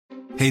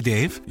Hey,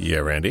 Dave. Yeah,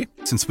 Randy?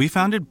 Since we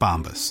founded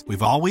Bombas,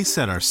 we've always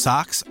said our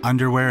socks,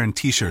 underwear, and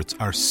T-shirts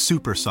are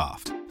super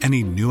soft.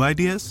 Any new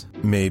ideas?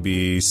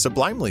 Maybe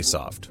sublimely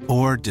soft.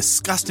 Or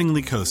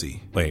disgustingly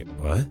cozy. Wait,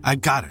 what? I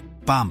got it.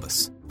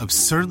 Bombas.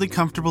 Absurdly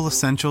comfortable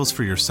essentials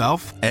for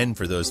yourself and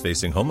for those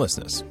facing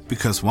homelessness.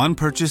 Because one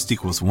purchased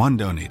equals one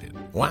donated.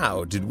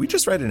 Wow, did we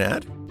just write an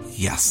ad?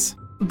 Yes.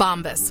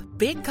 Bombas.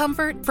 Big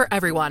comfort for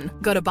everyone.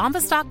 Go to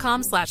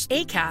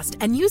bombas.com/ACAST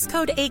and use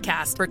code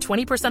ACAST for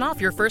 20%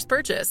 off your first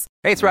purchase.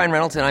 Hey, it's Ryan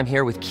Reynolds, and I'm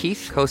here with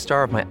Keith,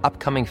 co-star of my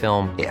upcoming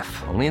film,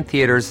 If, only in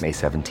theaters May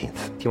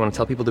 17th. Do you want to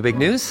tell people the big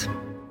news?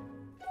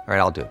 All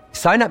right, I'll do it.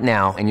 Sign up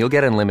now and you'll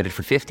get unlimited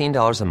for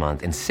 $15 a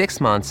month and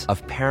 6 months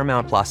of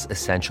Paramount Plus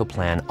Essential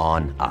Plan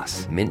on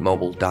us.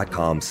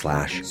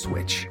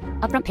 MintMobile.com/switch.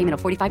 Upfront payment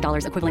of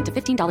 $45 equivalent to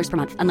 $15 per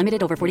month.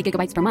 Unlimited over 40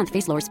 gigabytes per month.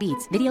 Face lower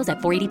speeds. Videos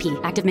at 480p.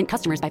 Active Mint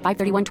customers by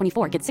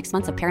 531.24 get 6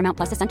 months of Paramount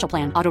Plus Essential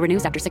Plan. Auto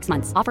renews after 6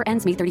 months. Offer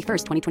ends May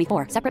 31st,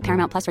 2024. Separate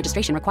Paramount Plus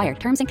registration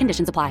required. Terms and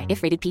conditions apply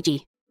if rated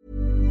PG.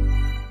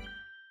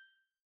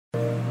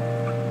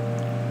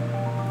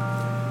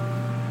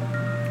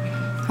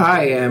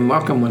 Hi, and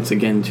welcome once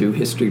again to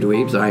History to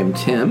Weebs. I am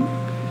Tim.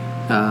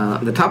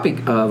 The topic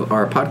of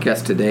our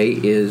podcast today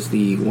is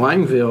the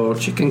Wineville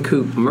Chicken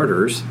Coop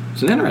murders.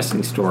 It's an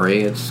interesting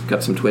story. It's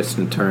got some twists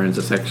and turns.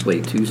 It's actually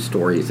 2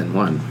 stories in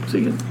one. So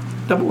you get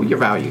double your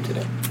value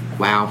today.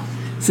 Wow.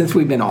 Since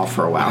we've been off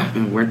for a while.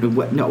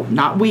 No,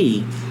 not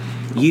we.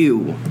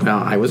 You.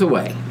 Well, I was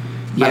away.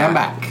 But I'm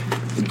back.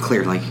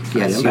 Clearly.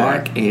 Yes, I'm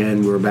back.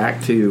 And we're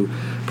back to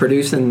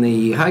producing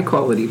the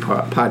high-quality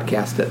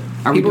podcast that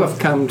people have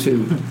come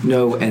to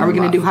know and Are we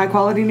going love. to do high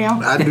quality now?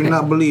 I do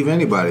not believe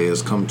anybody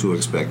has come to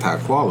expect high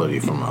quality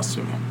from us.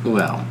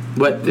 Well,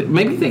 but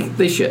maybe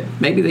they should.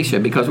 Maybe they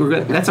should, because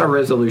that's our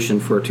resolution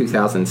for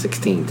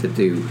 2016, to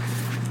do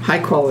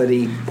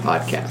high-quality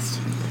podcasts.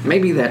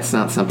 Maybe that's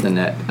not something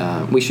that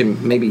we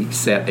should maybe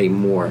set a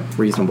more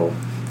reasonable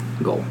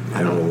goal.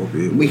 I don't know.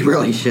 We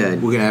really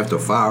should. We're going to have to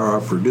fire our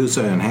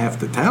producer and half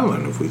the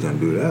talent if we can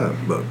do that.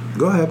 But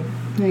go ahead.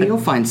 Yeah, you'll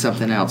find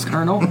something else,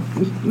 Colonel.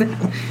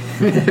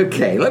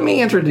 Okay, let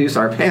me introduce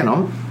our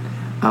panel.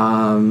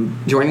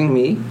 Joining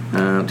me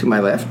to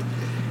my left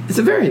is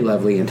a very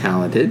lovely and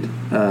talented,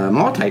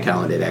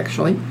 multi-talented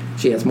actually.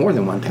 She has more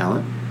than one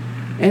talent.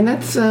 And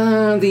that's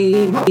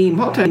the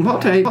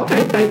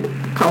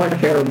multi-colored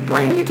hair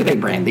Brandy. Today,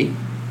 Brandy.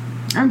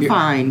 I'm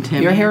fine,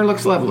 Tim. Your hair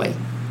looks lovely.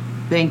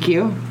 Thank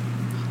you.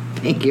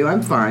 Thank you.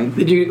 I'm fine.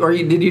 Did you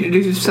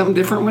do something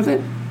different with it?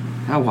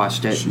 I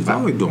washed it. She's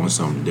always doing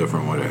something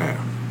different with her hair.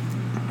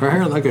 Her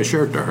hair like a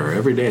shirt to her.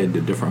 Every day it's a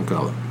different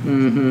color.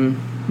 Mm-hmm.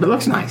 But it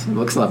looks nice. It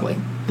looks lovely.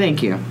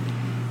 Thank you.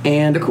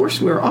 And, of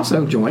course, we're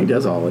also joined,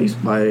 as always,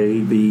 by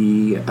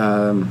the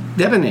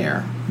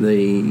debonair,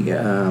 the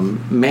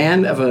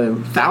man of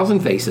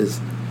 1,000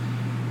 faces,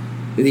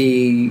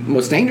 the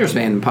most dangerous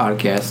man in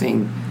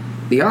podcasting,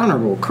 the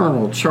Honorable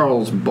Colonel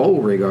Charles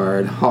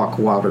Beauregard Hawk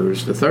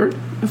Waters III,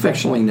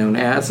 affectionately known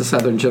as the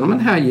Southern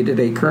Gentleman. How are you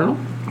today, Colonel?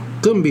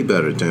 Couldn't be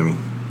better, Timmy.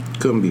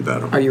 Couldn't be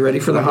better. Are you ready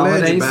for the I'm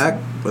holidays?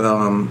 glad you're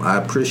back. I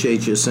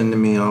appreciate you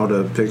sending me all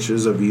the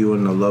pictures of you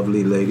and the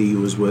lovely lady you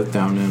was with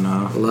down in...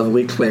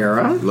 lovely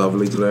Clara.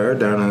 Lovely Clara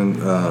down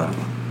in...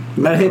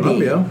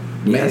 Medellin.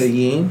 Yes.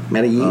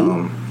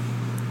 Medellin.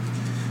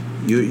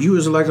 You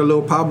was like a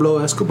little Pablo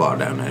Escobar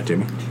down there,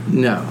 Timmy.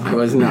 No, I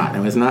was not. I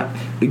was not.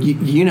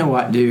 You know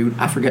what, dude?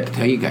 I forgot to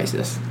tell you guys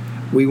this.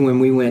 When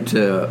we went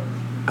to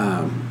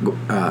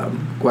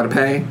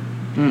Guadalupe,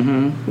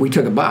 we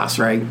took a bus,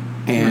 right?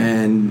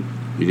 And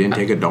you didn't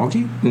take a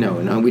donkey?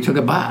 No, we took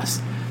a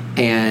bus,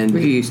 and we're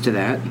used to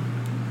that.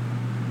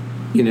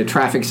 You know,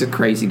 traffic's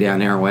crazy down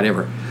there or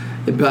whatever,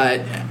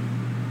 but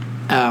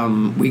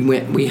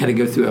we had to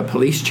go through a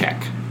police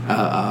check,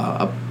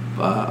 a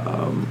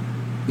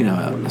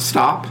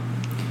stop,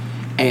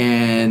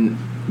 and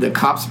the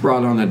cops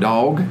brought on a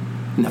dog,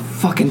 and the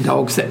fucking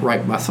dog sat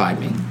right beside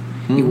me.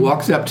 Mm-hmm. He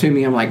walks up to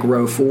me. I'm like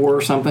row 4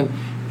 or something.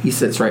 He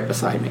sits right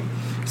beside me.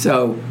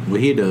 So,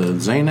 was he the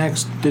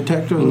Xanax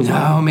detector?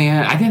 No,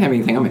 man, I didn't have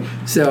anything on me.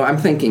 So I'm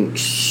thinking,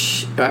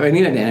 I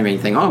didn't have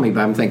anything on me, but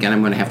I'm thinking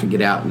I'm going to have to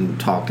get out and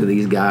talk to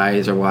these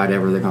guys or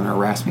whatever. They're going to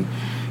harass me.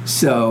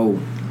 So,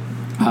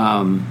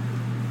 the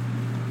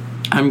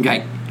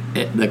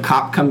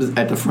cop comes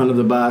at the front of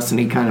the bus and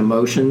he kind of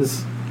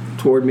motions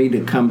toward me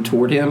to come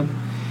toward him.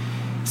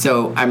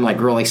 So I'm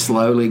like really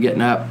slowly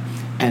getting up,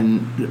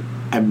 and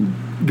I'm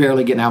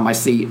barely getting out of my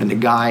seat, and the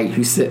guy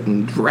who's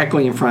sitting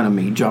directly in front of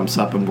me jumps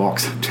up and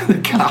walks up to the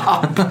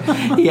cop.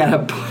 He had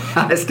a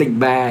plastic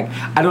bag.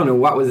 I don't know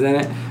what was in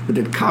it, but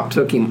the cop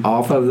took him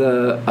off of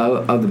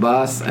the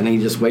bus, and he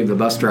just waved the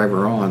bus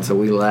driver on, so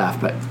we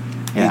left. But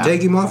yeah. You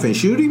take him off and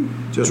shoot him?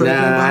 Just right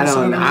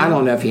I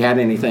don't know if he had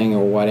anything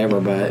or whatever,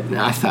 but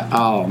I thought,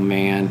 oh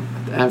man,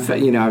 I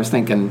was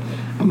thinking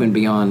I'm going to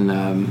be on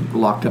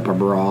Locked Up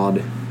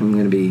Abroad. I'm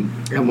going to be.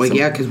 Well,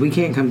 yeah, because we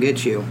can't come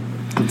get you.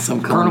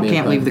 Some Colonel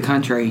can't leave the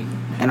country.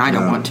 and I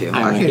don't want to.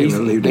 I can't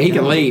even leave. He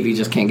can leave. He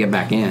just can't get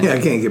back in. Yeah, I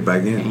can't get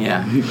back in.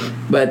 Yeah.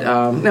 But,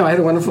 no, I had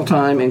a wonderful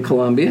time in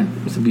Colombia.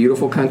 It's a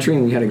beautiful country,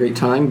 and we had a great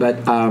time.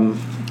 But,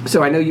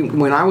 so I know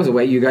when I was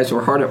away, you guys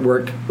were hard at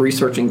work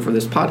researching for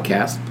this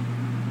podcast.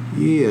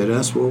 Yeah,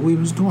 that's what we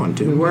was doing,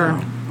 too. We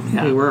were.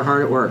 Yeah. We were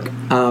hard at work.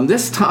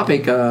 This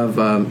topic of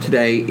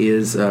today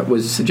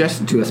was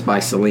suggested to us by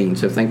Celine,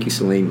 so thank you,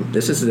 Celine.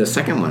 This is the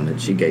second one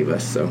that she gave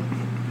us, so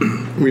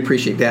we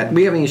appreciate that.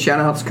 We have any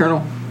shout-outs,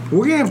 Colonel?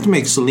 We're going to have to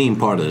make Celine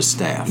part of the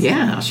staff.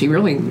 Yeah, she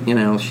really,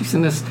 she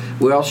sent us,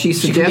 she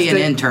suggested... She could be an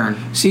intern.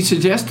 She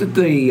suggested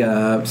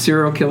the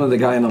serial killer, the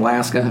guy in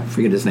Alaska, I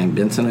forget his name,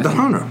 Benson, I think.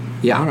 Hunter.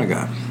 Yeah. Hunter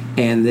guy.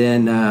 And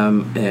then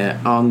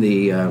on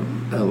the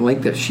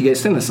link that she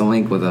sent us a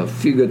link with a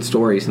few good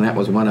stories, and that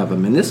was one of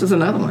them. And this is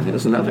another one.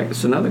 It's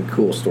another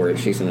cool story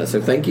she sent us.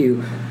 So thank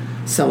you,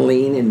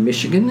 Celine in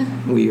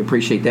Michigan. We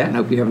appreciate that and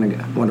hope you're having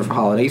a wonderful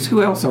holidays.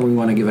 Who else do we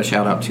want to give a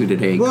shout out to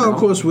today? Well, Carl? of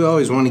course, we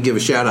always want to give a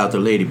shout out to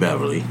Lady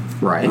Beverly.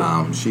 Right.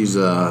 She's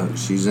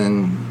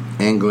in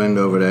England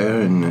over there,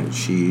 and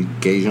she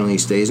occasionally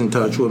stays in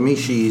touch with me.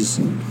 She's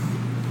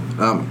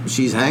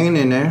hanging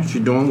in there.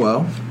 She's doing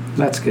well.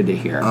 That's good to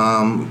hear.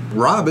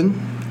 Robin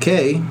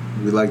Kay,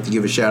 we'd like to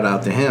give a shout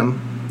out to him.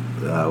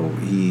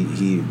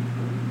 He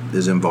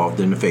is involved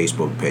in the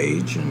Facebook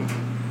page, and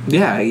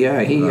he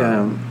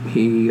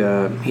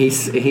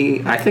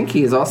I think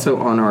he is also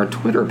on our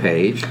Twitter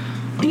page.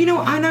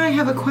 And I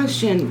have a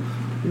question.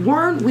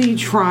 Weren't we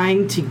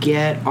trying to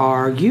get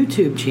our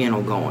YouTube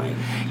channel going?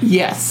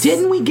 Yes.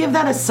 Didn't we give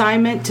that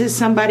assignment to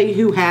somebody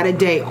who had a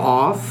day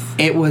off?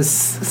 It was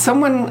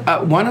someone,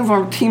 one of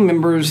our team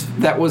members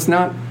that was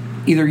not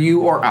either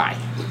you or I.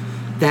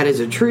 That is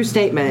a true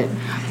statement.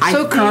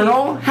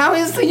 Colonel, how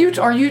is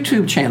our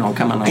YouTube channel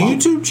coming along? The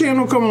YouTube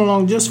channel coming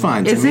along just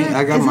fine to is me. it?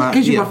 I got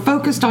because you were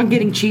focused on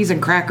getting cheese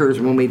and crackers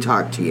when we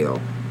talked to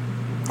you.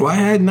 Well, I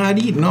had not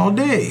eaten all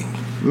day.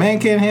 Man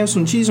can't have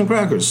some cheese and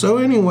crackers. So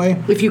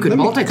anyway, if you could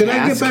multitask. Could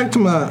I get back to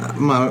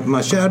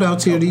my shout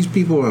outs here? These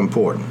people are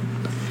important.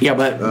 Yeah,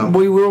 but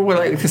we were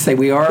like to say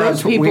we are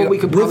those people we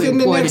could probably within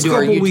the next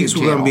couple weeks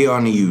channel. We're going to be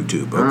on the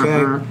YouTube,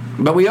 okay?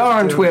 But we are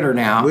on Twitter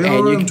now,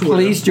 and you can Twitter.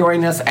 Please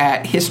join us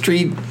at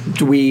History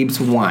Dweebs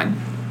 1.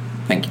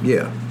 Thank you.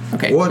 Yeah.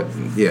 Okay. What?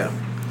 Yeah.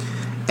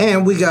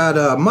 And we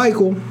got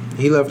Michael.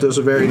 He left us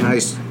a very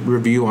nice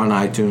review on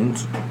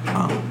iTunes.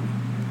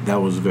 That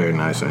was very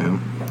nice of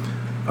him.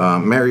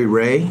 Mary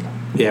Ray.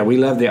 Yeah, we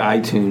love the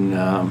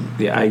iTunes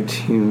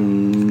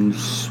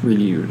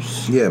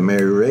reviews. Yeah,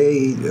 Mary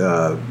Ray.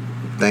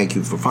 Thank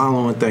you for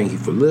following. Thank you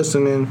for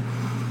listening.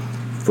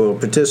 For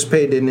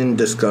participating in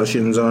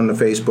discussions on the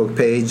Facebook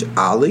page.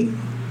 Ali.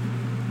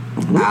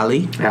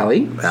 Allie.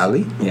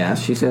 Yeah,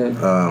 she said.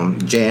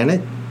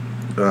 Janet.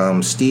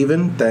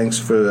 Stephen. Thanks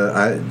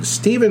for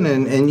Stephen.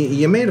 And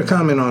you made a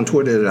comment on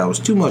Twitter that I was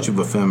too much of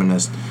a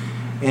feminist.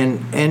 And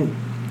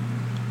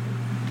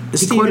he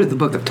Stephen, quoted the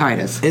book of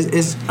Titus.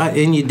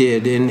 And you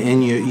did.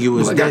 And you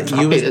was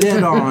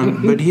dead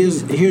on. But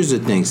here's the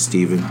thing,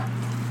 Stephen.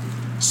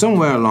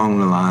 Somewhere along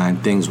the line,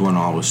 things went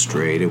all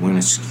astray. They went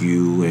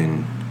askew,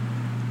 and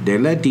they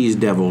let these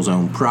devils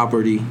own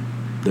property.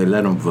 They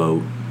let them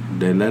vote.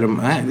 They let them.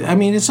 I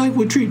mean, it's like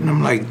we're treating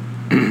them like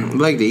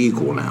they're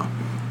equal now.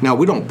 Now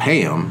we don't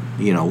pay them.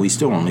 We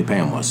still only pay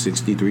them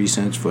 63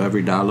 cents for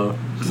every dollar.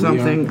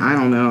 Something I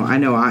don't know. I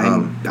know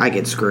I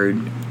get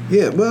screwed.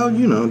 Yeah, well,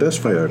 that's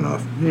fair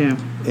enough. Yeah,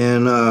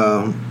 and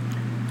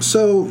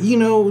so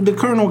the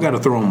Colonel got to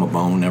throw him a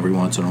bone every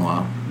once in a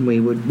while. We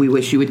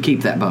wish you would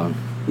keep that bone.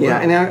 Yeah,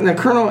 and now,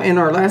 Colonel, in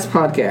our last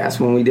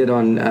podcast when we did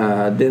on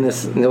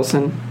Dennis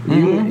Nilsson,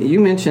 you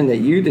mentioned that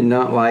you did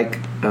not like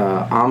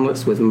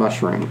omelets with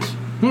mushrooms.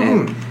 Mm-hmm.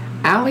 And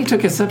Allie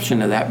took exception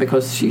to that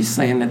because she's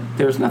saying that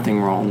there's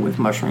nothing wrong with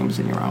mushrooms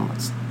in your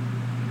omelets.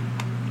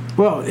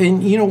 Well,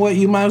 and you know what?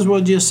 You might as well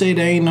just say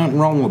there ain't nothing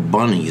wrong with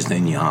bunnies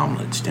in your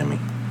omelets, Timmy.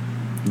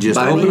 Just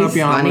open up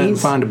your omelet and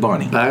find a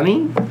bunny.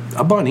 Bunny?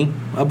 A bunny,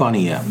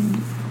 yeah.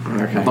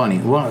 Okay. A bunny.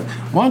 Well,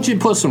 why don't you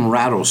put some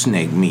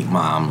rattlesnake meat in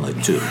my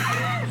omelet, too?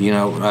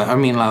 I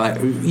mean,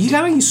 like, you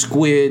got any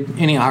squid,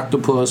 any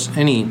octopus,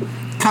 any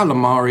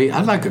calamari?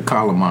 I'd like a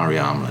calamari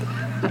omelet.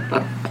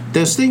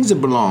 There's things that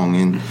belong,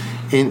 and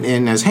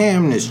there's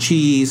ham, there's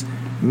cheese.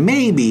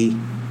 Maybe,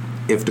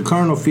 if the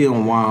Colonel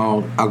feeling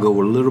wild, I'll go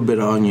with a little bit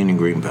of onion and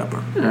green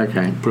pepper.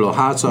 Okay. Put a little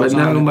hot sauce on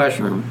it. But no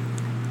mushroom.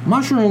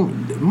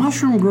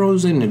 Mushroom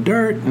grows in the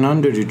dirt and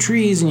under the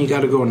trees, and you got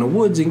to go in the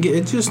woods and get.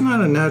 It's just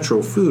not a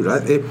natural food.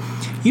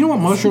 You know what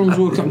mushrooms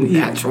will come?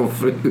 Natural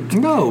food.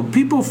 No,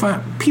 people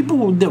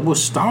that were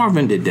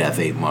starving to death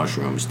ate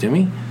mushrooms,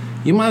 Timmy.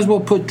 You might as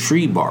well put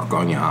tree bark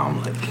on your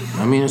omelet.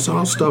 I mean, it's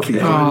all stuff you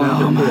find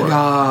out. Oh my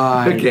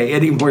God. Okay,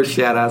 any more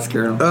shout outs,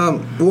 Colonel?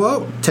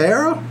 Well,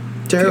 Tara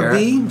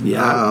B.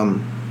 Yeah.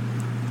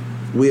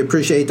 We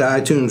appreciate the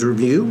iTunes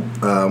review.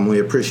 We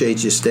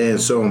appreciate you staying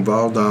so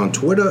involved on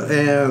Twitter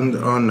and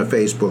on the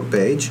Facebook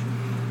page.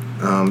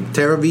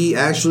 Tara V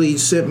actually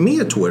sent me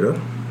a Twitter.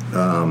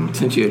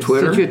 Sent you a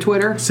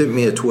Twitter? Sent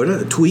me a Twitter.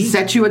 A tweet.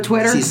 Sent you a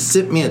Twitter? She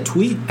sent me a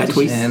tweet. A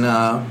tweet? And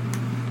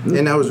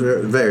And that was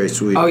very, very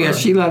sweet. Oh, yeah,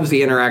 she loves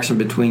the interaction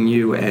between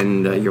you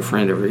and your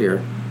friend over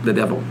here, the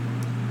devil.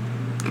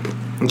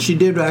 And she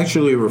did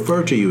actually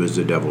refer to you as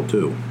the devil,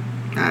 too.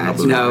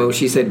 No,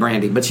 she said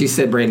Brandy, but she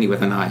said Brandy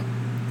with an I.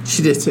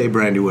 She did say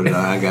Brandy with an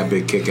I. I got a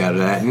big kick out of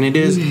that. And it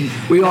is...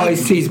 We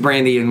always tease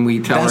Brandy and we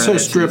tell that's her...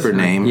 That's her stripper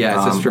name.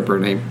 Yeah, it's a stripper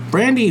name.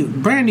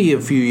 Brandy a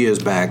few years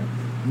back,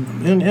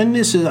 and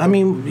this is, I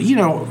mean, you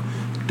know,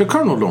 the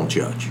Colonel don't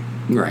judge.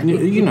 Right.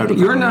 You know,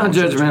 you're not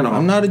judgmental.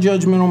 I'm not a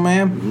judgmental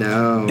man.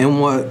 No.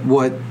 And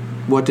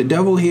what the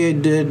devil here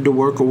did to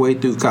work her way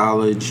through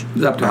college...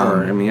 It's up to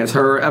her. I mean, it's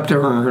up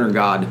to her and her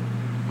God.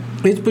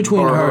 It's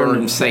between her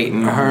and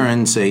Satan. Her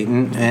and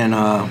Satan.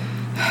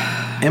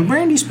 And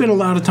Brandy spent a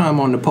lot of time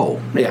on the pole.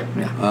 Yeah.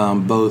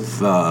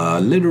 Both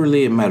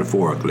literally and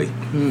metaphorically.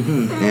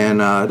 Mm-hmm. And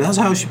that's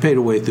how she paid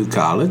her way through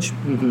college.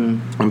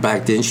 Mm-hmm. And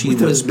back then she would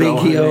those big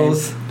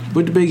heels.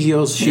 With the big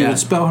heels, she would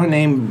spell her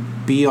name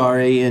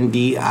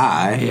Brandi.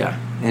 Yeah.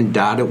 And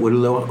dot it with a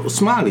little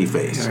smiley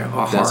face. Yeah,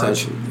 or that's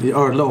heart.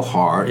 Or a little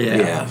heart.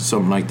 Yeah,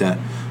 something like that.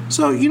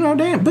 So, you know,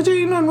 but there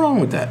ain't nothing wrong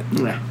with that.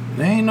 Yeah.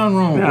 There ain't nothing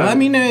wrong with that. I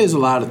mean, there is a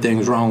lot of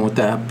things wrong with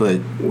that,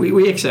 but...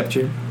 We accept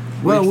you.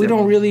 We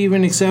don't really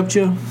even accept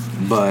you,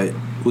 but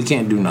we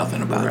can't do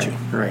nothing about you.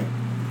 Right.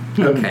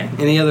 Okay.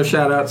 Any other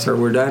shout-outs, or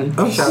we're done?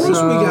 Of course, we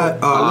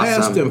got our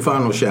last and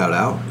final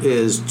shout-out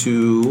is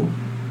to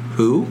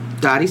who?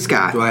 Dottie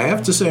Scott. Do I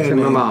have to say her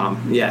name? My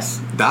mom,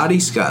 yes. Dottie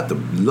Scott, the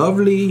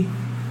lovely,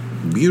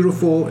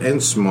 beautiful,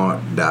 and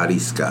smart Dottie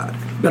Scott.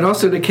 But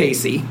also to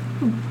Casey,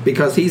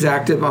 because he's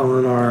active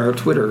on our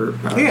Twitter.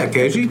 Yeah,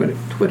 Casey.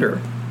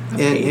 Twitter. And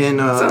it's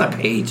not a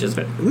page, is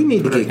it? We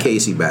need to get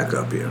Casey back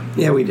up here.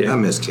 Yeah, we do. I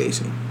miss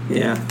Casey.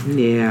 Yeah.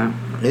 Yeah.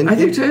 And I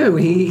do too.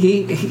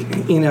 He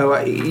you know,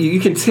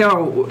 you can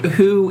tell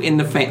who in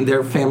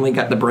their family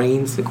got the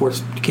brains. Of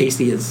course,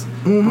 Casey is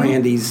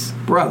Brandy's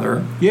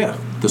brother. Yeah,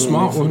 the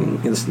smart one.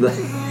 He's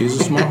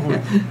a smart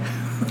one.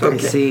 Okay.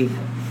 See.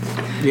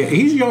 Yeah,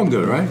 he's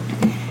younger, right?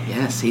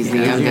 Yes, he's the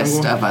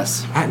youngest of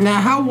us. Now,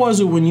 how was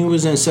it when you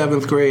was in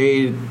 7th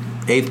grade,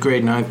 8th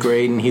grade, 9th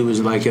grade, and he was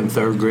like in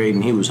 3rd grade,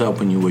 and he was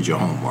helping you with your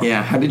homework?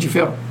 Yeah, how did you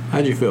feel? How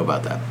did you feel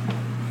about that?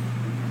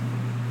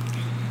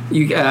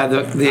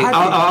 The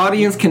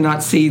audience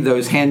cannot see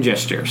those hand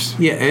gestures.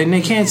 Yeah, and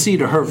they can't see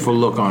the hurtful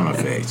look on her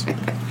face.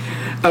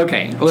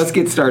 Okay, let's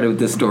get started with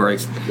this story.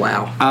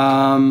 Wow.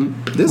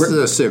 This is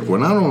a sick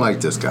one. I don't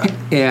like this guy.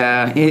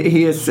 Yeah,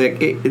 he is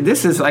sick.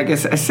 This is, like I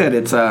said,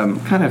 it's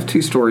kind of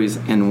two stories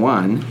in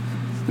one.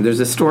 There's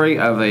a story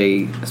of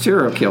a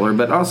serial killer,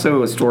 but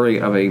also a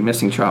story of a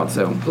missing child.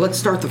 So let's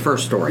start the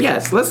first story.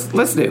 Yes,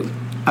 let's do.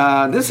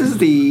 This is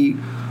the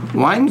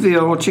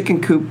Wineville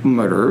chicken coop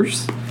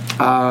murders.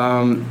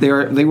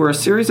 They were a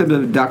series of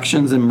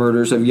abductions and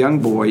murders of young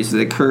boys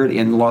that occurred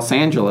in Los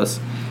Angeles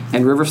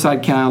and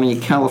Riverside County,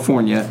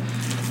 California,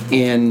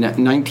 in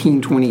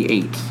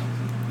 1928.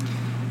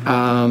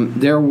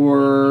 There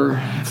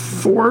were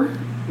 4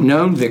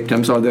 known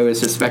victims, although it's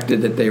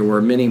suspected that there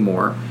were many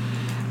more.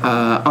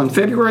 On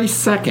February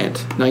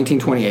 2nd,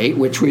 1928,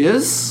 which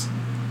was...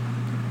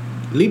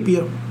 Leap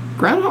year.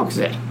 Groundhog's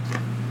Day.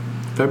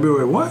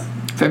 February what?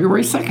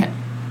 February 2nd.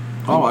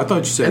 Oh, I thought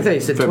you said... I thought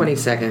you said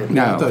 22nd.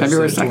 No,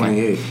 February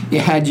 2nd.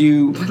 Yeah, had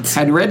you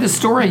read the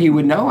story, you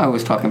would know I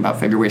was talking about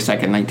February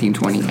 2nd,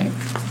 1928.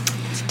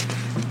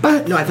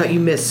 But no, I thought you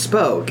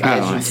misspoke,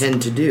 as you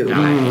tend to do.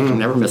 I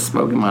never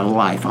misspoke in my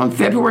life. On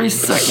February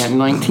 2nd,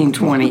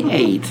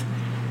 1928,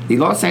 the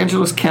Los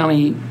Angeles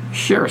County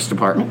Sheriff's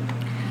Department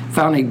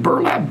found a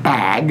burlap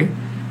bag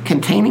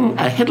containing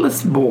a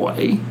headless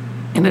boy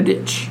in a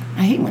ditch.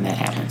 I hate when that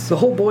happens. The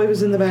whole boy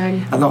was in the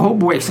bag? The whole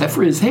boy, except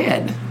for his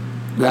head.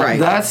 Right.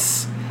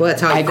 Thus,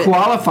 that's how I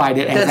qualified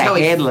it as a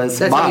headless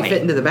body. That's how he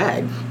fit into the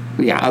bag.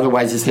 Yeah,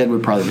 otherwise his head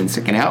would probably have been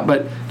sticking out,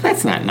 but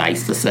that's not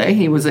nice to say.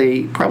 He was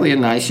probably a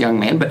nice young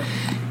man, but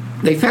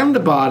they found the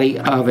body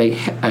of a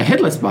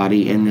headless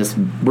body in this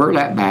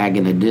burlap bag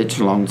in a ditch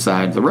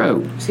alongside the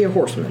road. Was he a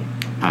horseman?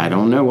 I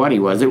don't know what he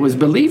was. It was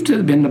believed to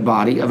have been the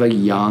body of a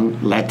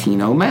young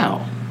Latino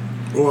male.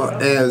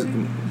 Well,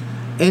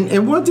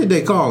 and what did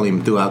they call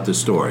him throughout the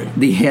story?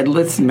 The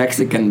headless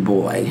Mexican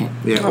boy.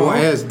 Yeah, or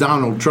as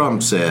Donald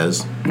Trump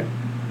says,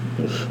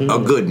 a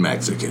good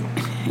Mexican.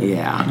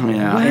 Yeah,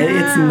 yeah. Wow.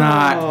 It's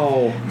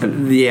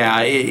not.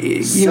 Yeah,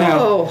 you know.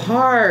 So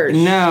harsh.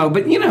 No,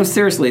 but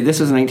seriously, this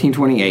was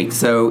 1928.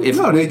 So if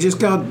they just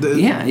got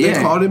they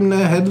called him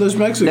the headless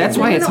Mexican. That's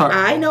why it's hard.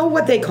 I know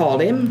what they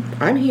called him.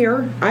 I'm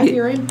here. I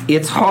hear him.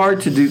 It's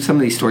hard to do some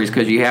of these stories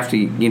because you have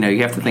to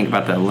think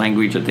about the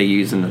language that they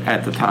use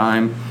at the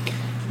time.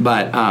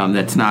 But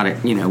that's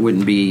not,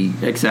 wouldn't be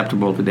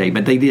acceptable today.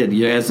 But they did.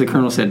 As the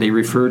Colonel said, they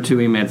referred to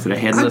him as the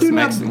headless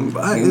Mexican boy.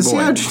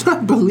 I do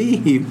not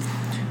believe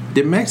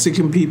that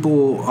Mexican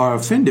people are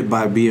offended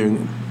by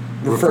being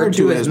referred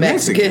to as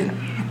Mexican.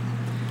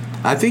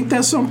 I think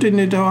that's something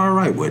that they're all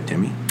right with,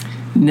 Timmy.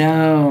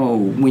 No,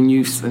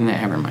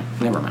 never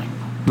mind.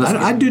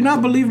 I do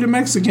not believe the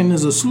Mexican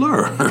is a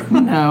slur.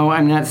 No,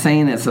 I'm not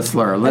saying it's a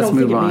slur. Let's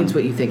move on. I don't think it means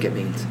what you think it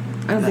means.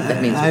 I don't think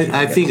that means.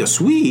 I think a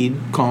Swede,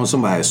 calling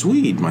somebody a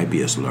Swede, might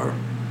be a slur.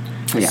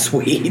 Yeah.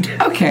 Sweet.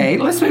 Okay,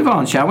 let's move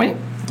on, shall we?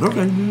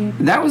 Okay.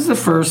 That was the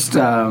first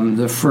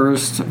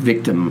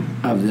victim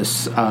of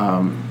this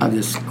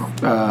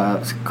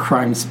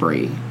crime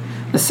spree.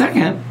 The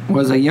second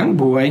was a young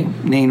boy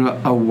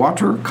named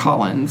Walter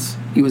Collins.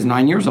 He was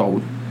 9 years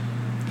old.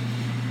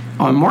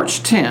 On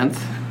March 10th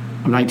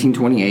of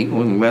 1928,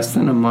 less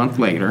than a month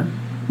later,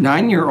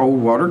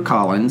 9-year-old Walter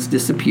Collins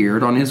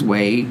disappeared on his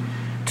way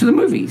to the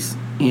movies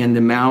in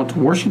the Mount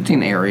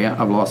Washington area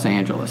of Los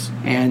Angeles.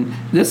 And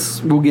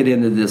we'll get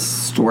into this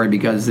story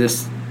because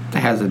this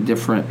has a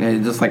different,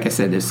 just like I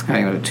said, it's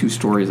kind of two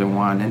stories in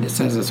one, and it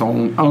has its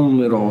own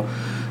little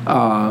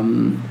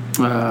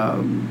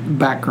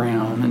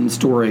background and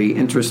story,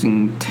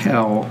 interesting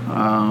tell.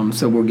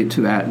 So we'll get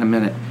to that in a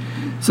minute.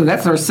 So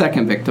that's our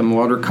second victim,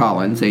 Walter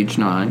Collins, age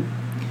 9.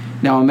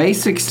 Now on May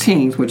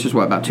 16th, which is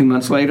about 2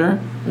 months later,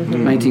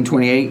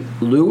 1928,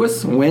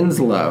 Lewis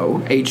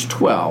Winslow, age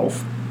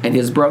 12, and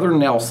his brother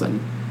Nelson,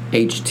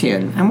 age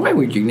 10. And why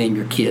would you name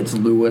your kids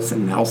Lewis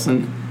and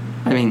Nelson?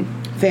 I mean,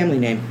 family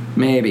name.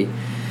 Maybe.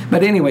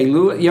 But anyway,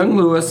 young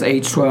Lewis,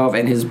 age 12,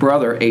 and his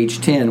brother,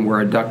 age 10, were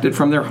abducted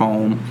from their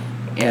home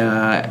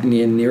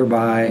in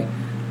nearby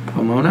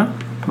Pomona,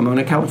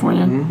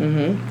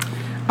 California.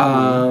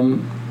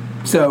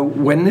 So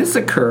when this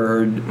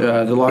occurred,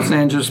 the Los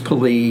Angeles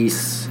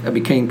police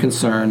became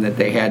concerned that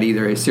they had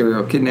either a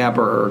serial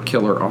kidnapper or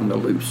killer on the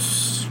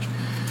loose.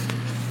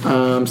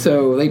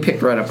 So they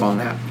picked right up on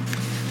that.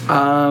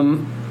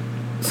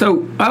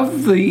 So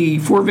of the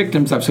four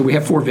victims, so we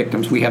have four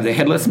victims. We have the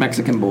headless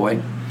Mexican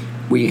boy.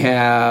 We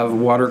have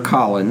Walter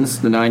Collins,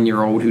 the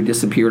 9-year-old who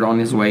disappeared on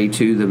his way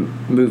to the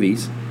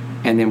movies.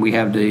 And then we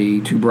have the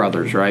two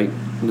brothers, right?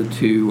 The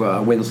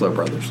two Winslow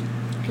brothers.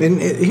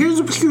 And here's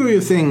a peculiar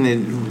thing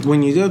that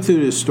when you go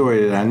through this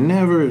story that I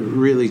never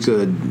really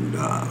could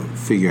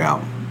figure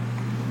out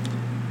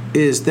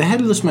is the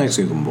headless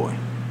Mexican boy.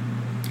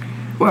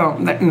 Well,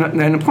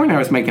 and the point I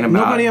was making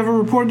about... Nobody ever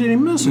reported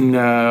him missing.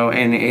 No,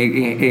 and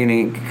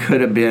it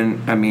could have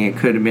been, it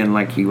could have been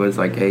like he was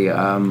like a...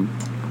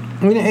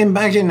 and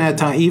back in that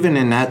time, even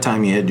in that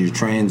time, you had your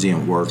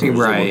transient workers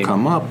that would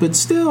come up, but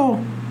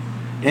still...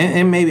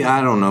 And maybe,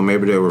 I don't know,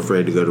 maybe they were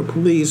afraid to go to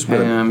police.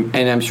 But and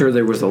I'm sure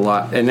there was a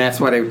lot. And that's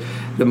what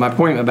my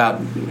point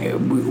about,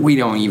 we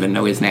don't even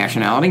know his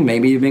nationality.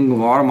 Maybe he'd been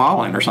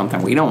Guatemalan or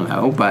something. We don't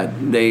know. But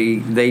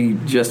they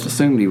just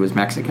assumed he was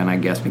Mexican, I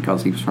guess,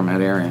 because he was from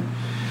that area.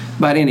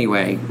 But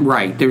anyway,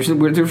 right. There's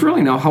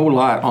really no whole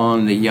lot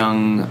on the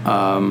young...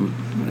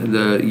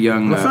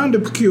 I found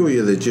it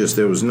peculiar that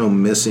there was no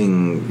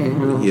missing,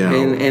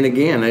 And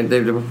again,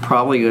 they were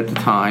probably at the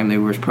time, there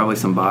was probably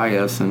some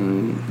bias,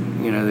 and,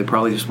 they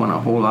probably just went a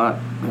whole lot.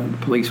 The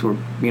police were,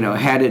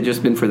 had it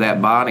just been for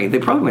that body, they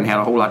probably wouldn't have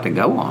had a whole lot to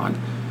go on.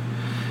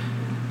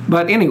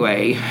 But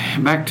anyway,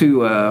 back to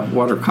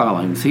Walter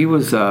Collins. He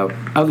was, of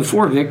the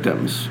four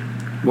victims,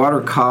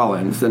 Walter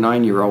Collins, the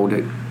 9-year-old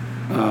that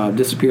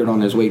disappeared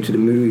on his way to the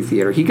movie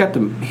theater.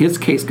 His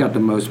case got the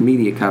most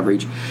media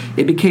coverage.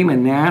 It became a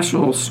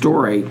national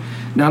story,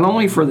 not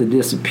only for the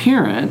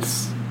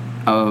disappearance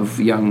of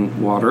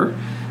young Walter,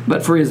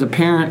 but for his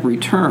apparent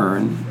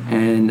return.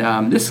 And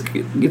this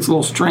gets a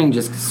little strange.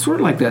 It's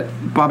sort of like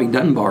that Bobby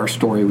Dunbar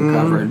story we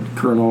covered,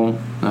 Colonel,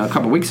 a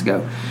couple weeks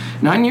ago.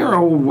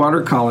 9-year-old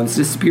Walter Collins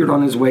disappeared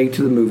on his way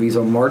to the movies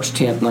on March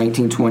 10th,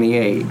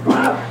 1928.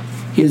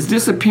 His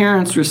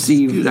disappearance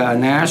received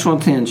national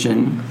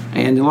attention,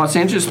 and the Los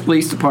Angeles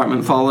Police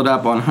Department followed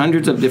up on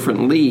hundreds of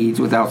different leads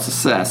without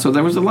success. So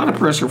there was a lot of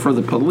pressure for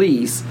the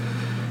police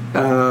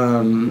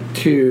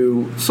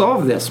to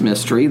solve this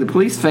mystery. The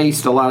police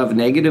faced a lot of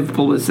negative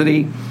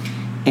publicity,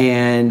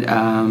 and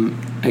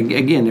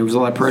again, there was a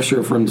lot of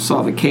pressure for them to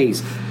solve the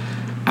case.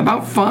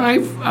 About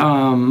 5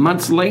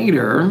 months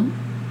later,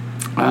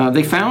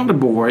 they found a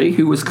boy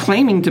who was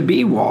claiming to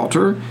be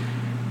Walter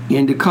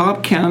in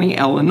DeKalb County,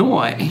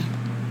 Illinois.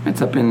 That's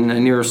up in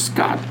near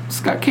Scott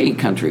Cade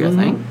country, I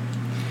think.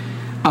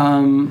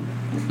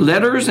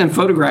 Letters and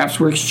photographs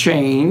were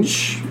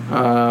exchanged.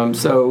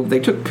 So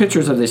they took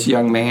pictures of this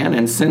young man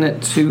and sent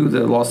it to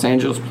the Los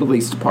Angeles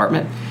Police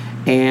Department.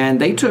 And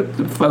they took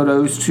the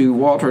photos to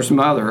Walter's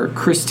mother,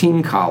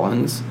 Christine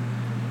Collins,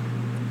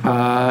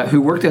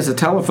 who worked as a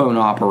telephone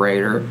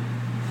operator.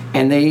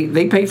 And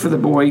they paid for the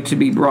boy to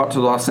be brought to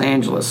Los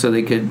Angeles so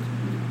they could,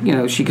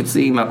 she could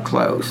see him up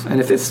close. And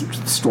if this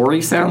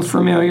story sounds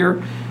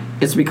familiar,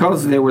 it's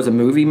because there was a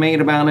movie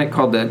made about it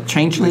called The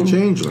Changeling.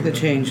 The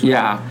Changeling.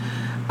 Yeah.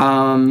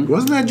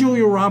 Wasn't that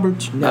Julia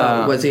Roberts?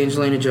 No, it was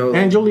Angelina Jolie.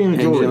 Angelina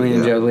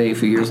Jolie a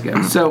few years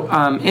ago. So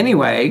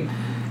anyway,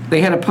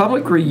 they had a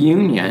public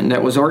reunion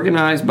that was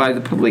organized by the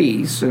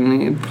police,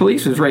 and the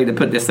police was ready to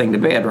put this thing to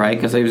bed, right?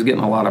 Because they was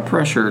getting a lot of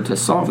pressure to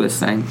solve this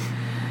thing.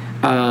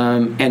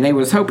 And they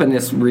was hoping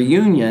this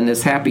reunion,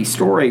 this happy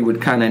story,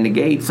 would kind of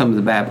negate some of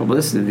the bad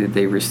publicity that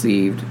they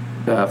received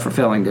for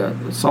failing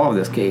to solve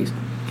this case.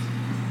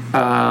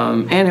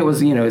 And it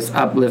was, it's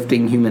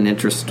uplifting human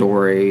interest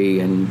story,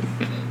 and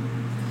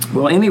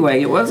Well,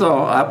 anyway, it was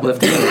all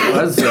uplifting. It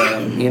was,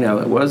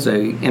 it was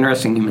a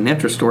interesting human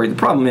interest story. The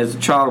problem is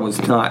the child was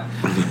not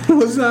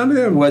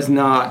him. Was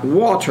not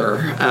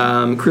Walter.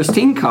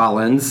 Christine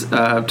Collins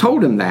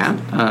told him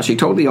that. She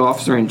told the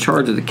officer in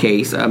charge of the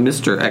case,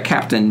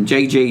 Captain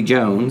J.J.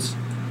 Jones,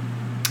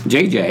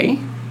 to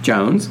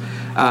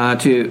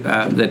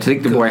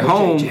take the boy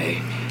home.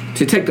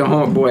 To take the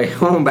boy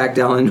home back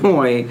to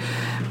Illinois.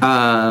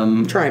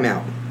 Try him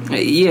out.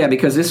 Yeah,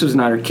 because this was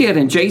not her kid,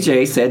 and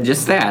JJ said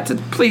just that.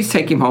 Please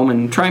take him home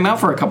and try him out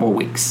for a couple of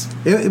weeks.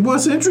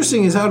 What's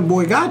interesting is how the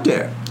boy got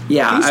there.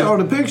 Yeah, he saw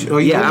the picture. Oh,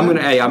 I'm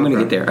gonna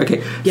get there.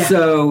 Okay, yeah,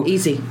 so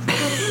easy.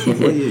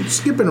 Well, you're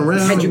skipping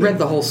around. Had you read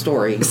the whole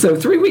story? So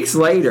 3 weeks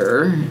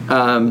later,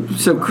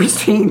 so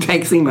Christine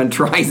takes him and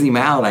tries him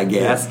out, I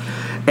guess.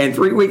 And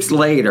 3 weeks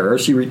later,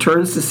 she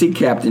returns to see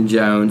Captain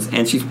Jones,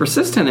 and she's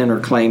persistent in her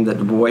claim that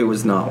the boy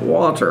was not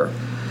Walter.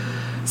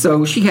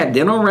 So she had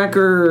dental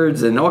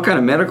records and all kind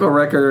of medical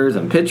records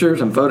and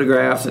pictures and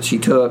photographs that she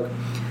took,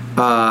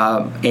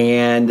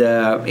 and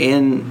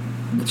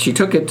she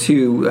took it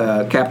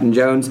to Captain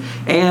Jones,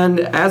 and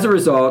as a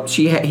result,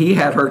 he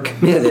had her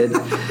committed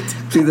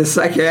to the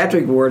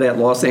psychiatric ward at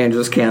Los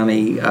Angeles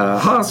County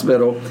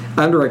Hospital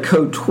under a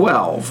Code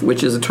 12,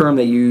 which is a term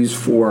they use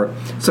for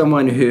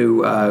someone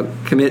who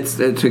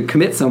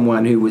commit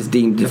someone who was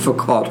deemed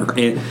difficult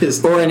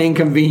or an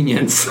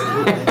inconvenience.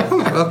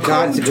 Oh,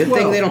 God, it's a good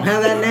thing they don't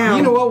have that now.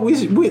 You know what?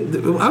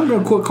 I'm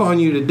going to quit calling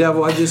you the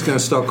devil. I'm just going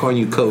to start calling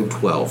you Code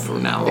 12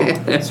 from now on.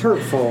 It's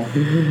hurtful.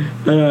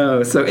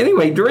 So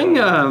anyway, during...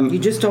 you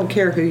just don't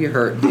care who you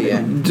hurt, do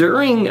you?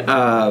 During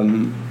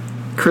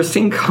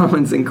Christine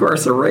Collins'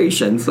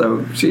 incarceration,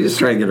 so she's just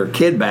trying to get her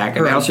kid back.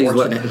 And now she's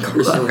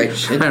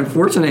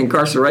unfortunate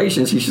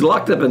incarceration. She's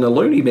locked up in the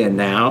loony bin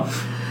now.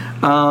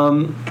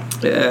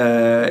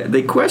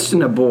 They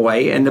question a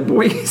boy, and the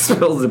boy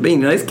spills the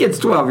bean. Now, this kid's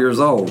 12 years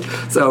old.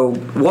 So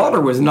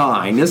Walter was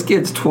 9. This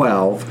kid's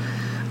 12.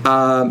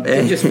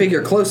 You just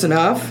figure close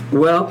enough.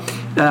 Well,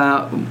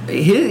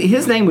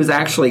 his name was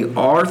actually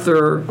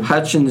Arthur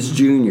Hutchins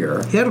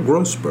Jr. He had a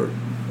growth spurt.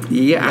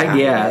 Yeah, I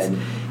guess.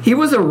 He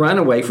was a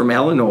runaway from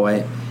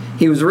Illinois.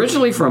 He was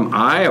originally from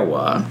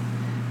Iowa.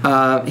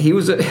 He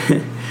was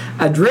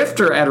a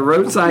drifter at a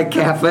roadside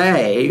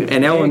cafe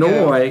in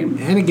Illinois.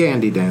 And a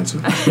Gandhi dancer.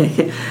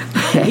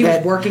 He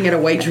was working at a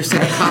waitress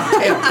in a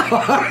cocktail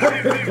bar.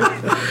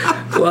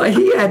 Well,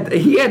 he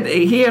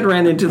had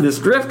ran into this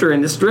drifter,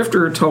 and this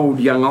drifter told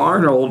young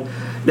Arnold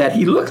that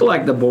he looked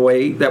like the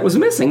boy that was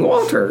missing,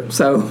 Walter.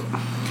 So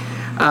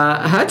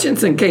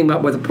Hutchinson came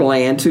up with a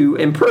plan to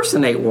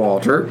impersonate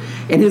Walter,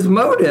 and his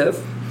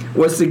motive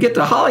was to get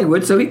to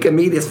Hollywood so he could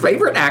meet his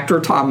favorite actor,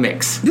 Tom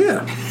Mix.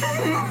 Yeah.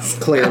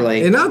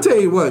 Clearly. And I'll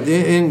tell you what,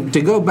 and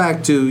to go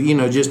back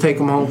to, just take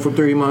them home for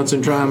 3 months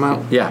and try them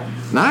out. Yeah.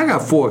 Now, I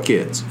got 4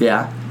 kids.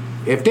 Yeah.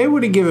 If they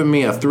would have given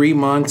me a 3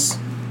 months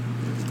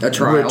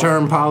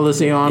return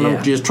policy on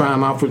them, just try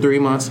them out for 3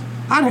 months,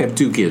 I'd have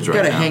 2 kids right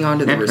now. You got to hang on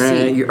to the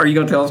receipt. Are you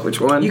going to tell us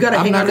which one? You got to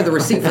hang on to the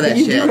receipt for that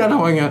shit. You got to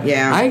hang on.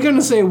 Yeah. I ain't going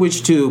to say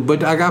which 2,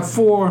 but I got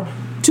 4.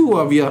 2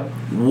 of you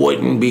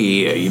wouldn't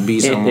be here. You'd be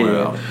somewhere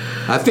else.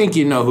 I think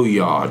you know who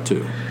you are,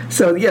 too.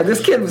 So, yeah, this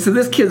kid's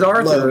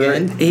Arthur.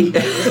 Logan.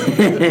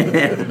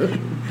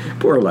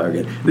 Poor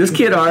Logan. This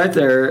kid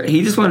Arthur,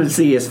 he just wanted to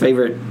see his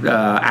favorite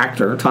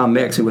actor, Tom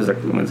Mix, who was a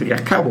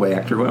cowboy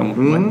actor back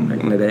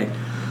in the day.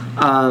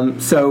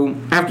 So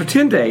after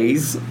 10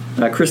 days,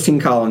 Christine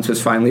Collins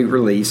was finally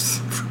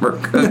released from her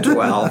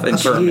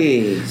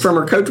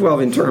Code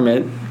 12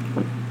 internment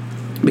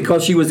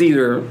because she was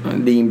either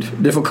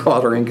deemed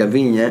difficult or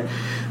inconvenient.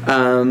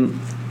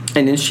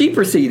 And then she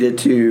proceeded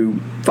to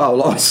file a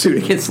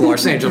lawsuit against the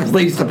Los Angeles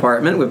Police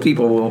Department, what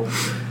people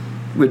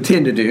would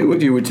tend to do, what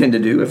you would tend to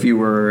do if you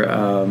were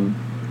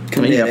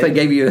if they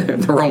gave you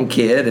the wrong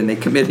kid and they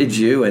committed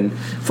you and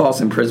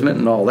false imprisonment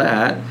and all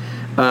that.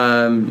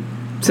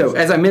 So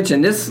as I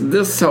mentioned,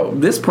 this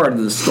part of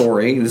the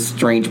story, this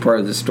strange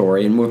part of the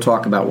story, and we'll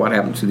talk about what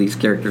happened to these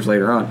characters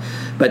later on,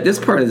 but this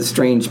part of the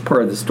strange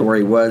part of the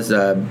story was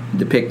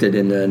depicted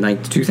in the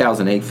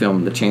 2008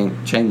 film The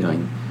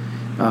Changeling.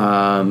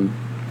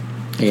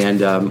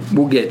 And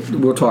we'll give an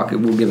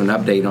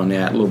update on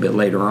that a little bit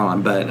later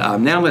on. But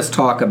now let's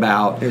talk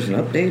about there's an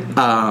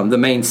update. The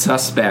main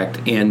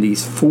suspect in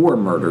these 4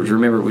 murders.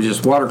 Remember, it was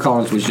just Walter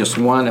Collins was just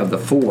one of the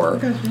 4.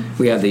 Okay.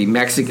 We had the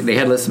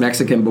headless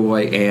Mexican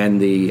boy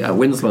and the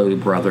Winslow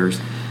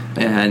brothers,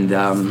 and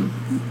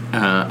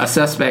a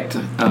suspect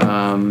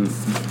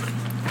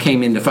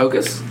came into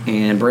focus.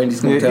 And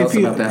Brandy's going to tell us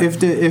about that.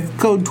 If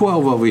Code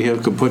 12 over here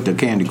could put the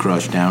Candy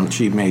Crush down,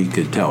 she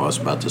could tell us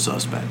about the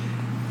suspect.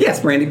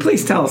 Yes, Brandy,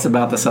 please tell us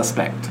about the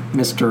suspect,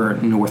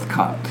 Mr.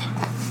 Northcott.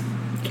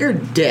 You're a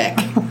dick.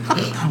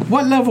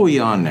 What level are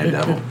you on there,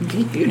 devil?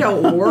 You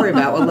don't worry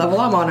about what level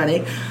I'm on,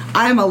 honey.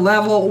 I'm a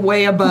level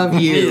way above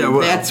you. Yeah,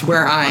 well, that's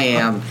where I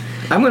am.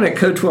 I'm going to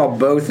Code 12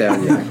 both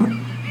of you.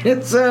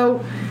 It's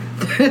so...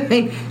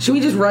 Should we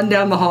just run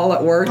down the hall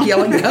at work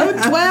yelling,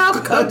 Code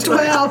 12, Code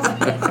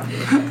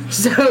 12?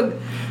 So,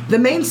 the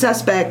main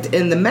suspect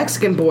in the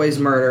Mexican boy's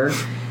murder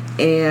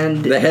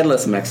And the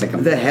headless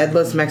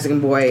Mexican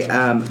boy,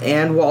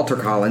 and Walter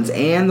Collins,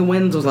 and the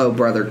Winslow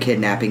brother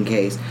kidnapping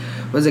case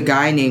was a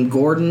guy named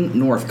Gordon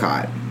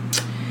Northcott.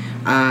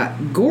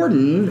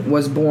 Gordon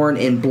was born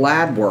in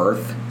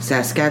Bladworth,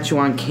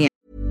 Saskatchewan, Canada.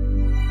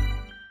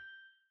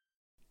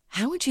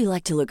 How would you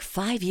like to look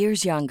 5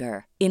 years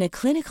younger? In a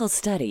clinical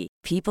study,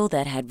 people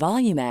that had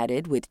volume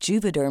added with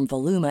Juvederm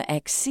Voluma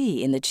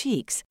XC in the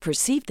cheeks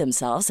perceived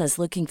themselves as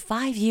looking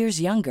 5 years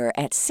younger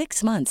at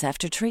 6 months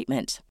after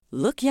treatment.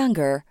 Look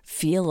younger,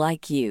 feel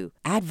like you.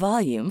 Add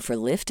volume for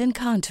lift and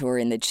contour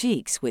in the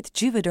cheeks with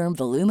Juvederm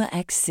Voluma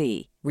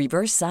XC.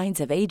 Reverse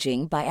signs of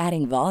aging by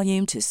adding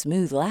volume to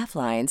smooth laugh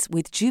lines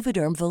with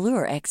Juvederm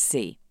Volure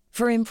XC.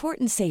 For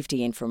important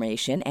safety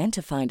information and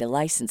to find a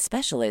licensed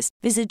specialist,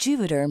 visit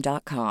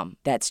Juvederm.com.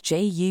 That's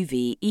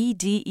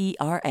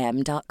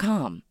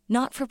JUVEDERM.com.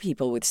 Not for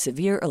people with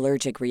severe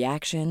allergic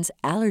reactions,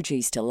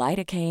 allergies to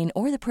lidocaine,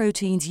 or the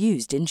proteins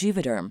used in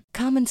Juvederm.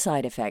 Common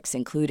side effects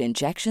include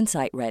injection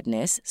site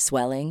redness,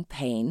 swelling,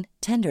 pain,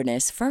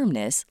 tenderness,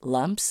 firmness,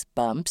 lumps,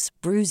 bumps,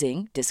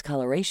 bruising,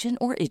 discoloration,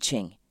 or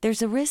itching.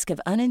 There's a risk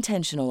of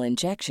unintentional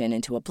injection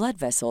into a blood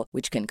vessel,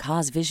 which can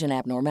cause vision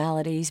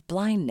abnormalities,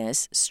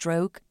 blindness,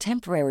 stroke,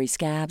 temporary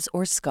scabs,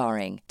 or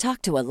scarring.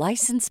 Talk to a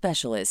licensed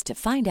specialist to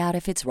find out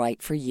if it's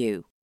right for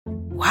you.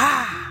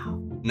 Wow.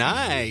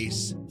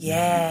 Nice.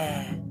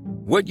 Yeah.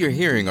 What you're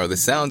hearing are the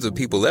sounds of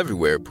people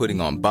everywhere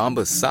putting on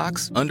Bombas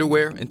socks,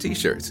 underwear, and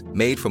T-shirts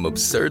made from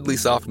absurdly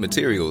soft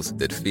materials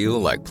that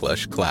feel like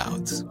plush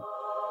clouds.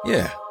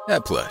 Yeah,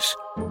 that plush.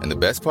 And the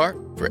best part?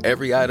 For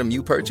every item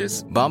you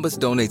purchase, Bombas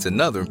donates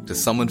another to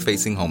someone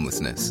facing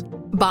homelessness.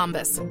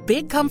 Bombas.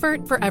 Big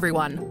comfort for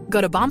everyone.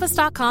 Go to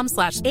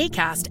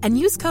bombas.com/ACAST and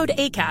use code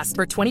ACAST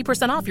for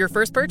 20% off your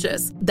first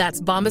purchase. That's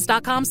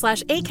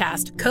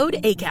bombas.com/ACAST. Code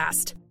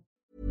ACAST.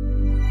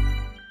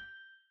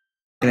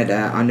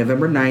 Canada on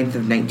November 9th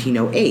of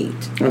 1908.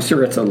 I'm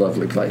sure it's a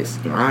lovely place.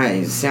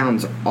 It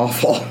sounds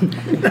awful.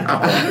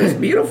 No, it's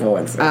beautiful.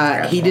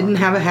 He didn't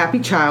have a happy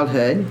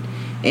childhood,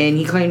 and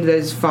he claimed that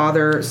his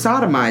father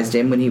sodomized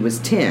him when he was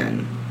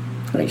 10.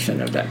 He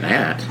shouldn't have done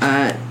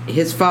that.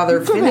 His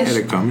father finished...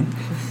 had it coming.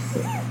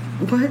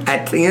 What?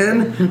 At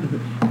 10?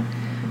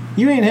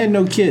 You ain't had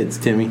no kids,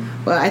 Timmy.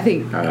 Well, I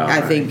think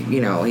he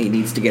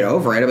needs to get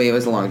over it. I mean, it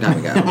was a long time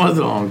ago. It was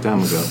a long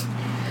time ago.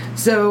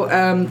 So,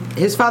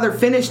 his father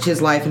finished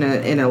his life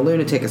in a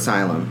lunatic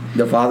asylum.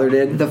 The father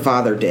did? The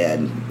father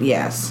did,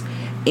 yes.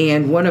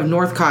 And one of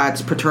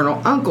Northcott's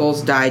paternal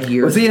uncles died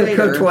years later. Was he in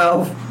Code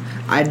 12?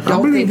 I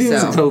don't think so. he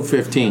was in Code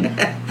 15.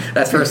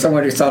 That's for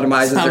someone who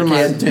sodomizes their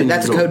kid?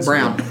 That's Code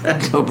Brown.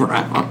 Code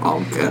Brown.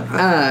 Oh, God.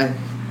 God,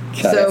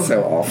 that's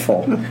so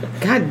awful.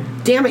 God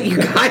damn it, you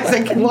guys.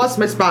 I lost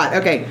my spot.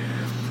 Okay.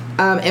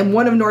 And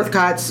one of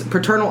Northcott's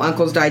paternal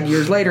uncles died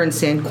years later in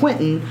San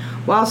Quentin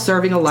while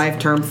serving a life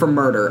term for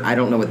murder. I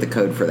don't know what the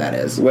code for that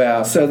is.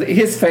 Well, so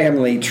his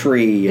family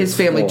tree is... His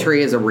family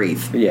tree is a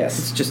wreath. Yes.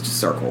 It's just a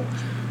circle.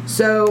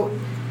 So,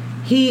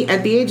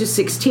 at the age of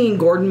 16,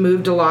 Gordon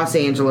moved to Los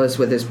Angeles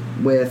with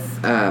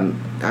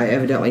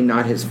evidently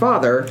not his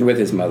father. With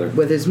his mother.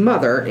 With his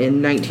mother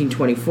in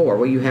 1924.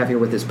 Well, you have here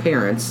with his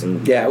parents.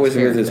 And yeah, it was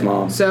with his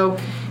mom. So,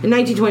 in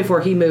 1924,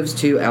 he moves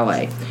to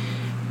L.A.,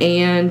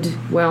 and,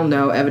 well,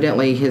 no,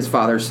 evidently his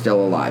father's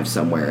still alive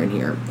somewhere in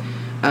here.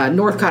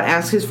 Northcott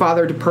asked his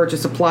father to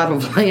purchase a plot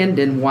of land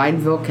in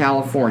Wineville,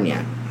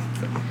 California.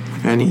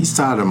 And he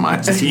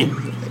sodomized him.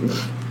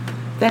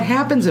 That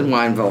happens in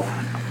Wineville.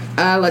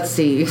 Let's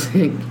see.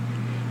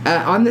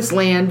 On this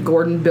land,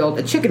 Gordon built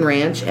a chicken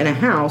ranch and a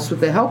house with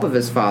the help of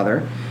his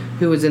father,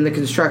 who was in the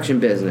construction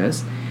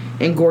business,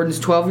 and Gordon's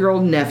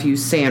 12-year-old nephew,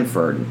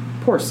 Sanford.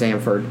 Poor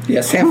Sanford.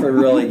 Yeah, Sanford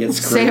really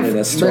gets screwed in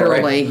this story.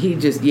 Literally, he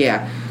just,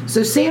 yeah.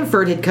 So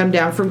Sanford had come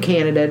down from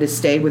Canada to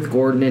stay with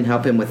Gordon and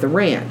help him with the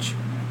ranch.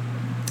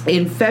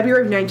 In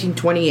February of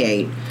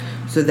 1928,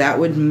 so that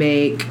would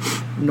make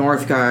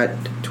Northcott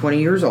 20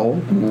 years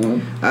old,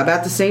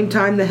 about the same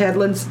time the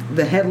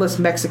headless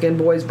Mexican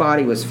boy's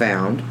body was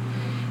found.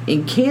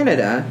 In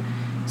Canada,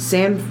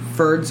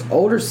 Sanford's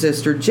older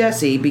sister,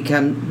 Jessie,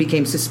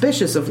 became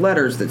suspicious of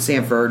letters that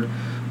Sanford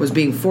was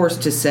being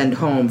forced to send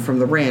home from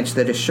the ranch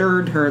that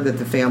assured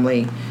the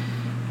family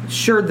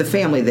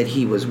that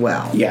he was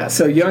well. Yeah,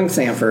 so young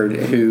Sanford,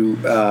 who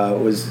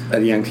was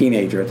a young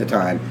teenager at the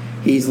time,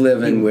 he's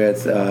living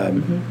with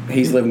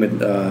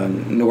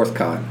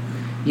Northcott.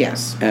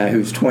 Yes.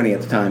 Who's 20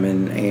 at the time,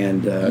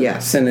 and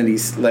yes, sending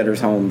these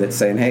letters home that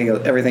saying, hey,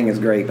 everything is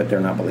great, but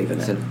they're not believing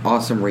it. It's an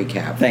awesome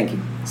recap. Thank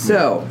you.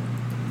 So,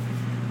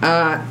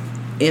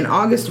 in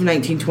August of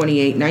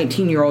 1928,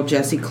 19-year-old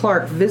Jessie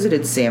Clark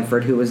visited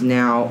Sanford, who was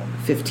now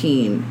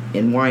 15,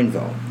 in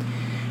Wineville.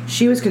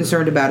 She was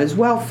concerned about his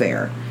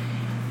welfare,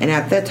 and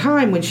at that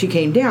time, when she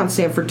came down,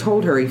 Sanford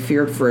told her he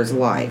feared for his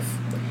life.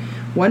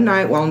 One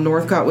night, while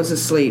Northcott was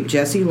asleep,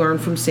 Jessie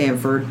learned from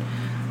Sanford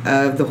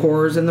of the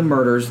horrors and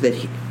murders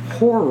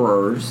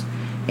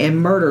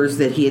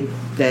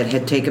that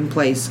had taken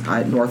place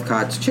at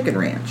Northcott's chicken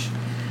ranch.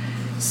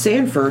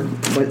 Sanford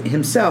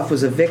himself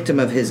was a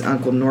victim of his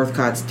uncle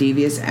Northcott's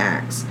devious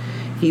acts.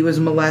 he was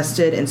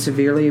molested and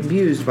severely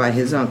abused by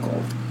his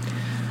uncle.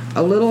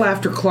 A little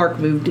after Clark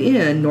moved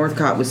in,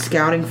 Northcott was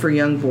scouting for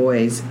young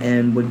boys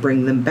and would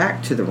bring them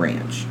back to the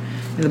ranch.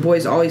 And the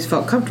boys always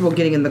felt comfortable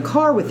getting in the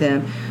car with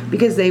him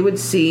because they would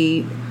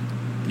see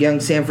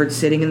young Sanford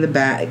sitting in the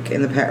back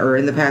in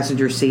the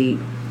passenger seat,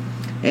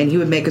 and he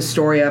would make a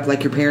story up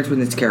like, your parents were in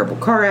this terrible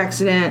car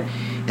accident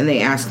and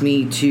they asked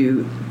me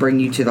to bring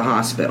you to the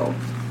hospital.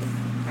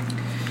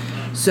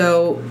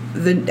 So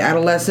the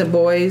adolescent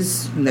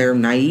boys, they're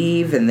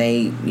naive and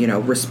they,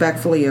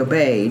 respectfully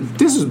obeyed.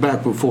 This is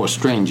back before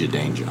stranger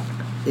danger.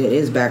 It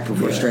is back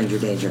before stranger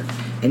danger.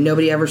 And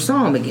nobody ever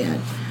saw him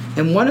again.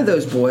 And one of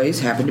those boys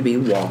happened to be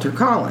Walter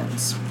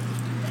Collins.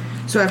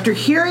 So after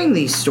hearing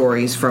these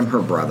stories from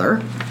her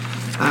brother,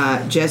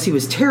 Jessie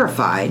was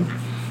terrified,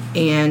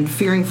 and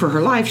fearing for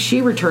her life,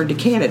 she returned to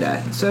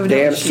Canada. So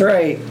damn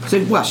straight.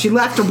 So, she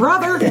left her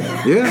brother?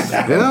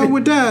 Yeah,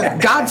 with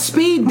that.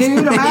 Godspeed,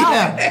 dude, I'm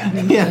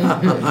out.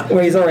 Yeah.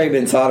 Well, he's already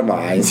been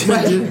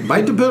sodomized.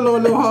 Bite the pillow a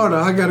little harder.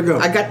 I gotta go.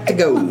 I got to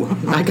go.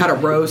 I got a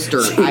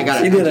roaster. She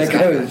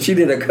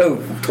did a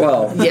code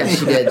 12. Yes,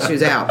 she did. She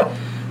was out.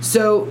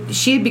 So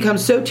she had become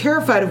so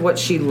terrified of what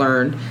she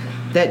learned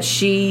that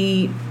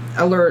she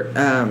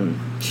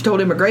told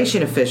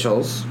immigration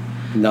officials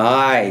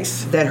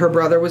that her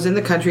brother was in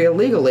the country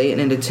illegally in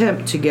an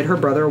attempt to get her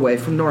brother away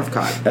from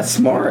Northcott. That's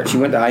smart. She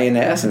went to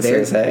INS and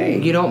says, hey.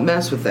 You don't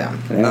mess with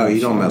them. No, you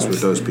don't mess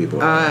with those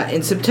people.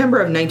 In September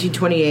of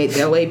 1928, the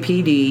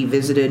LAPD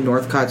visited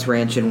Northcott's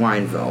ranch in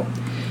Wineville.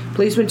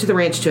 Police went to the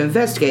ranch to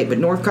investigate, but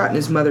Northcott and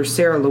his mother,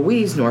 Sarah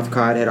Louise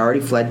Northcott, had already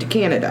fled to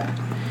Canada.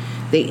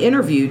 They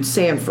interviewed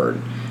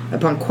Sanford.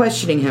 Upon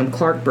questioning him,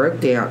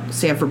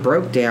 Sanford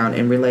broke down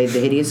and relayed the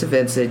hideous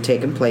events that had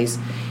taken place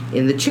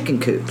in the chicken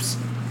coops.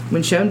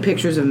 When shown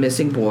pictures of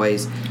missing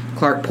boys,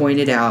 Clark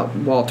pointed out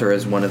Walter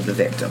as one of the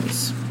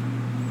victims.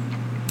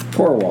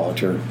 Poor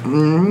Walter.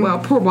 Mm-hmm. Well,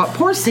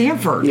 poor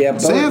Sanford. Yeah,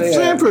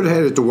 Sanford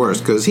had it the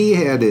worst because he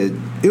had it.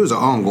 It was an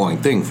ongoing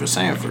thing for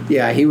Sanford.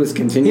 Yeah, he was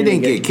continuing. He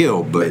didn't get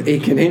killed, but he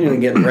continued to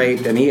get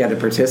raped, and he had to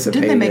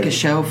participate. Didn't they make a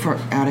show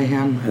out of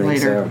him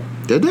later? So.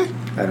 Did they?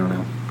 I don't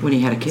know. When he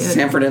had a kid.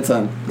 Sanford and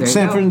Son.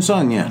 Sanford and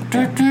Son, yeah.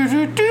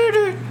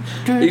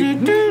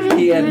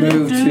 He had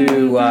moved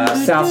to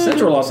South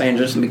Central Los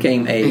Angeles and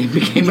became a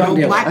drug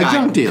dealer. Black guy. A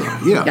junk dealer,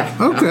 yeah.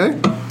 Okay.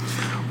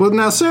 Well,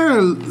 now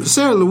Sarah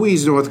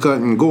Louise Northcott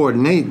and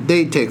Gordon,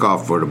 they take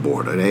off for the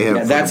border. They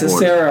have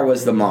Sarah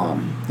was the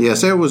mom. Yeah,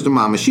 Sarah was the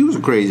mom, and she was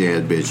a crazy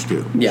ass bitch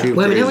too. Yeah,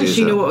 well, evidently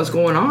she knew what was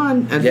going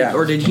on.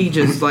 Or did he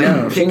just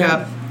pick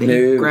up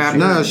and grab her?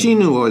 No, she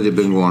knew what had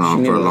been going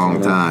on for a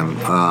long time.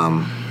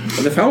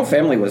 The whole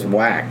family was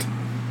whacked.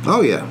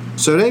 Oh yeah,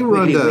 so they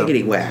run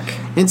wiggity whack.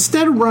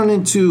 Instead of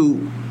running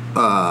to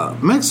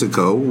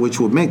Mexico, which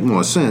would make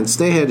more sense,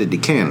 they headed to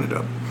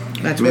Canada.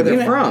 That's where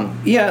they're from.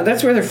 Yeah,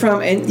 that's where they're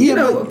from. And,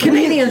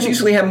 Canadians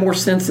usually have more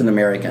sense than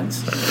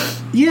Americans.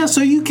 Yeah,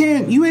 so you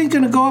ain't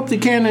going to go up to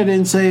Canada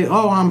and say,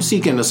 oh, I'm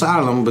seeking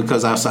asylum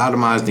because I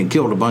sodomized and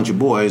killed a bunch of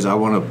boys. I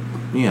want to,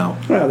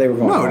 Well, they were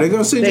going No, they're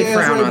going to send your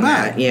ass right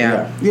back.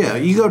 Yeah. Yeah,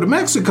 you go to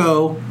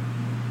Mexico,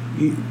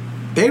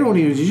 they don't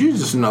even, you're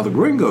just another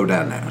gringo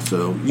down there.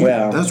 So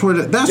that's where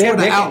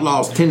the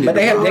outlaws tend to But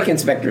they have dick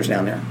inspectors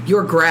down there.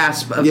 Your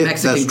grasp of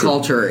Mexican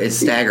culture is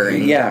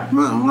staggering. Yeah.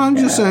 Well, I'm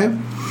just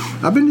saying.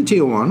 I've been to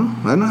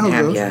Tijuana. I know how it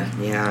goes.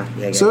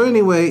 Yeah. So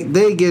anyway,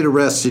 they get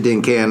arrested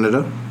in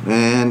Canada,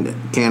 and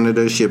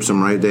Canada ships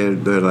them right there.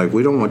 They're like,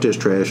 we don't want this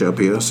trash up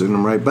here. Send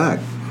them right back.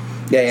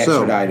 They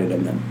extradited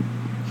them then.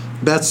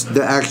 That's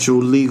the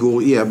actual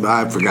legal. Yeah,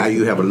 I forgot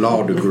you have a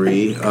law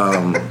degree.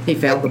 He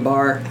failed the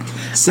bar.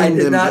 I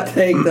did not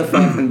take the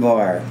fucking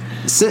bar.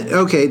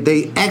 Okay,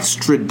 they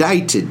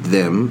extradited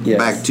them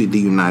back to the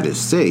United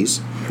States.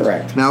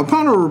 Correct. Now,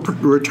 upon her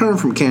return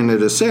from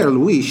Canada, Sarah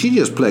Louise, she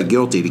just pled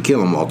guilty to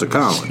killing Walter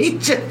Collins.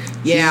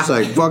 She's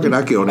like, fuck it,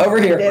 I killed him.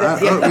 Over here.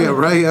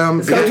 Right.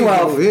 Go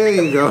 12. There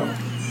you go.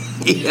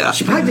 Yeah.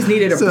 She probably just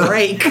needed a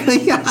break.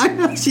 Yeah, I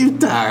know. She's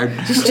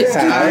tired. She's just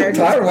tired. I'm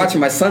tired of watching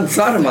my son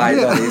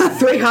sodomize.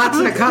 3 hots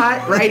in a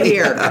cot right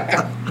here.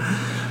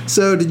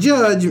 So the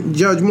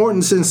Judge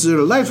Morton sentenced her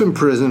to life in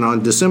prison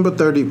on December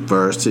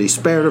 31st. He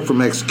spared her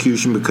from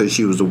execution because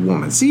she was a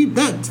woman. See,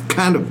 that's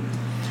kind of...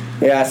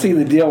 Yeah, see,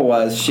 the deal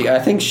was, I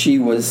think she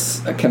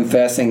was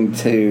confessing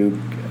to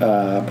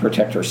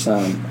protect her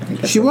son.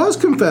 She was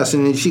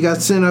confessing, and she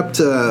got sent up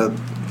to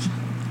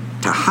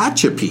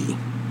Tehachapi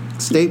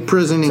State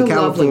Prison in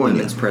California. Lovely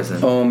women's prison.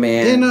 Oh,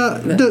 man.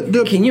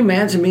 And, can you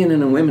imagine being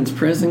in a women's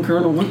prison,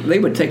 Colonel? They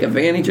would take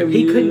advantage of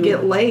you. He couldn't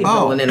get laid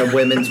while in a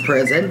women's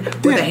prison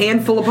with a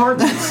handful of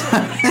partners.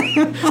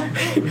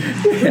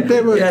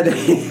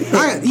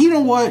 You know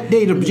what?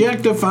 They'd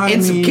objectify me.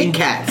 And some Kit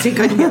Kats. He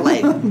couldn't get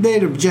laid.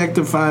 They'd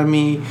objectify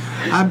me.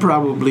 I'd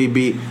probably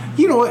be...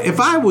 You know what?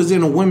 If I was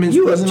in a women's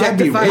prison, I'd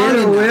be in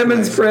a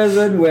women's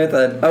prison with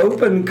an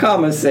open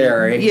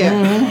commissary.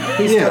 Yeah.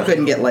 He still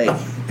couldn't get laid.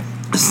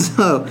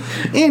 So,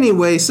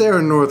 anyway,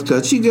 Sarah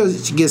Northcott, she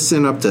gets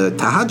sent up to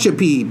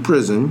Tehachapi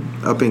Prison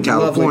up in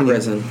California.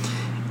 Lovely prison.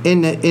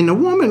 And the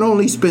woman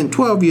only spent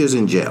 12 years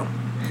in jail.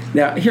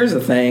 Now, here's the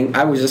thing.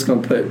 I was just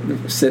going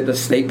to sit in a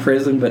state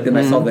prison, but then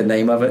I saw the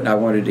name of it, and I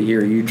wanted to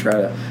hear you try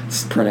to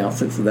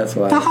pronounce it, so that's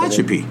why.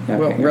 Tehachapi. Okay.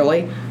 Well,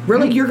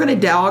 really? You're going to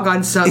dog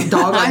on somebody's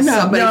pronunciation?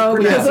 No,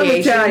 because let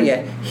me tell you,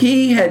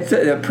 he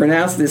had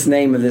pronounced this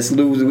name of this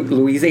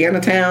Louisiana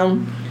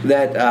town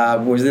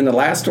that was in the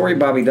last story,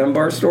 Bobby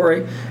Dunbar's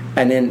story,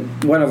 and then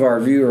one of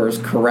our viewers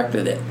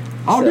corrected it.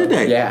 Oh, did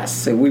they? Yes,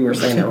 so we were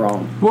saying it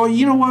wrong. Well,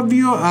 you know what,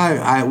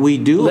 viewer? We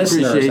do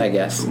Listeners, appreciate. I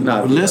guess.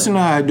 Listener,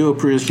 I do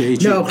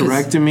appreciate you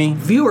correcting me.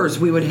 Viewers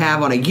we would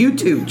have on a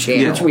YouTube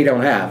channel. Which we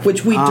don't have.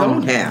 Which we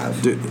don't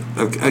have.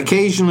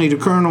 Occasionally, the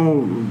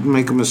Colonel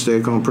make a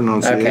mistake on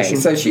pronunciation. Okay,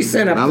 so she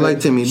sent up. I like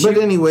Timmy. But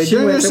anyway, she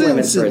went to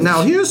women's prison.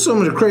 Now, here's some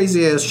of the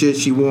crazy-ass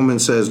shit woman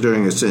says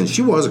during her sentence.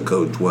 She was a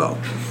Code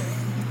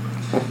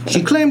 12.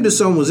 She claimed her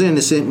son was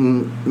innocent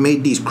and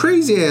made these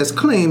crazy-ass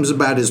claims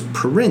about his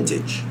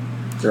parentage.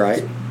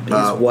 Right.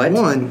 What?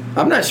 One,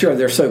 I'm not sure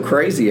they're so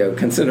crazy,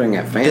 considering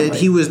that family. That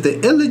he was the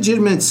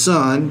illegitimate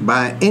son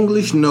by an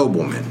English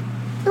nobleman.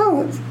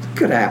 Oh, it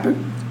could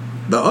happen.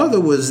 The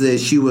other was that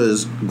she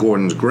was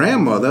Gordon's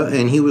grandmother,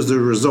 and he was the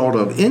result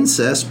of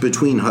incest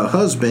between her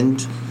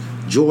husband,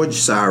 George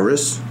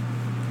Cyrus.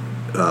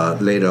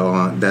 Later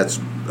on, that's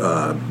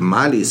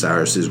Miley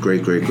Cyrus's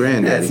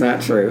great-great-granddaddy. That's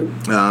not true.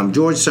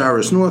 George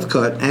Cyrus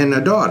Northcutt and her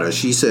daughter.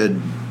 She said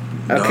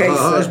her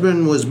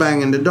husband was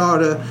banging the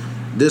daughter.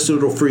 This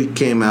little freak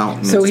came out.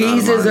 And so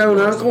he's his own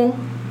uncle?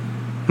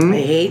 I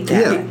hate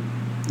that.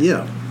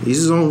 Yeah. He's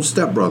his own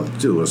stepbrother,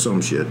 too, or some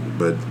shit.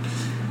 But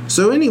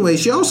so anyway,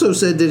 she also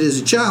said that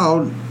as a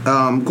child,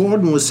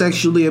 Gordon was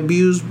sexually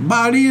abused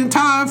by the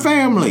entire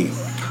family.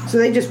 So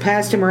they just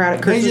passed him around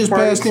at Christmas parties?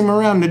 They just passed him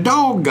around. The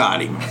dog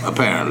got him,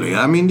 apparently.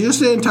 I mean,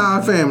 just the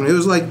entire family. It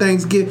was like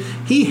Thanksgiving.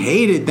 He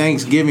hated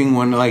Thanksgiving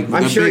when, like,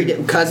 I'm sure he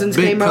did. Cousins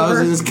came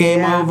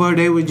over.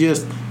 They would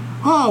just...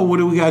 Oh, what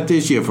do we got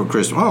this year for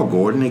Christmas? Oh,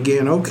 Gordon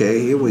again.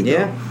 Okay, here we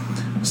go.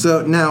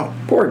 So now,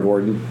 poor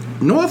Gordon.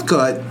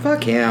 Northcutt.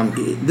 Fuck him.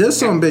 This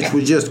son of a bitch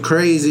was just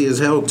crazy as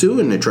hell too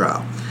in the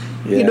trial.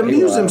 Yeah, He'd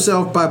amused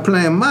himself by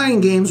playing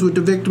mind games with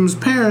the victim's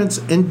parents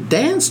and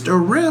danced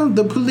around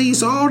the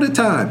police all the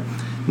time,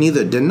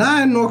 neither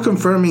denying nor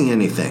confirming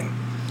anything.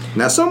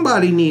 Now,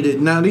 somebody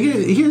needed. Now,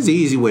 here's the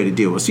easy way to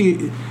deal with.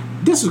 See,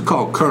 this is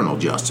called Colonel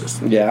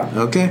Justice. Yeah.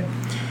 Okay.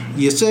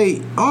 You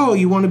say, oh,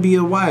 you want to be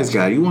a wise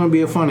guy. You want to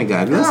be a funny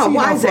guy. Let's see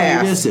wise how funny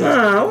ass. this is.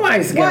 Oh,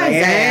 wise guy.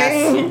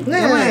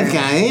 Wise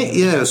guy.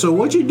 Yeah, so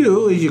what you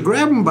do is you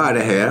grab them by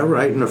the hair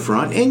right in the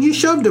front and you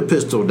shove the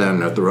pistol down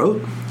their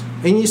throat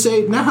and you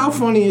say, now how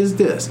funny is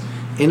this?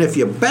 And if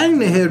you bang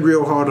the head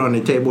real hard on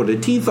the table, the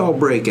teeth all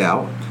break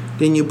out.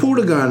 Then you pull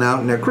the gun out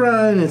and they're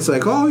crying. It's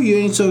like, oh, you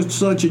ain't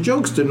such a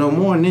jokester no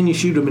more. And then you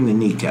shoot them in the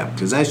kneecap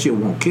because that shit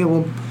won't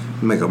kill them,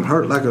 make them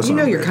hurt like a son. You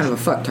know you're kind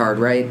of a fucktard,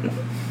 right?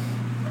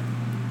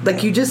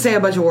 Like, you just say a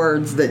bunch of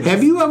words that...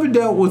 Have you ever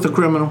dealt with a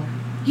criminal?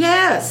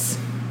 Yes.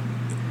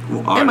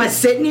 Am I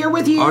sitting here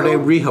with you? Are they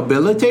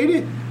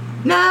rehabilitated?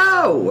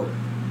 No.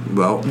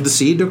 Well,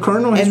 the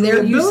Colonel has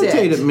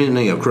rehabilitated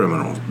many a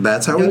criminal.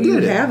 That's how he did it. No,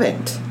 you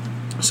haven't.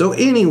 So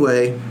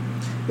anyway,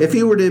 if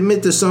he were to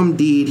admit to some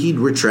deed, he'd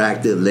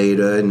retract it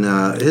later, and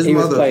his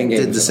mother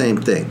did the same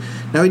thing.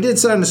 Now, he did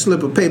sign a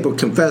slip of paper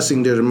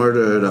confessing to the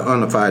murder of the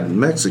unified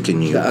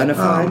Mexican youth. The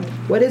unified?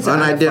 What is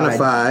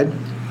unidentified?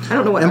 I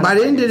don't know what. And by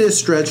the end of this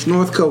stretch,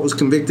 Northcutt was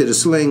convicted of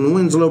slaying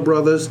Winslow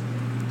brothers,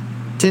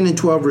 10 and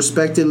 12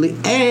 respectively,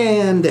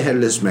 and the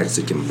headless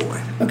Mexican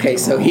boy. Okay,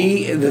 so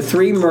the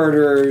three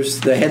murderers,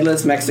 the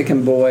headless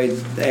Mexican boy,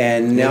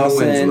 and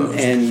Nelson,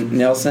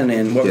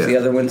 and what was the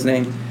other one's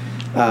name?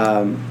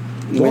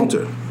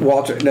 Walter.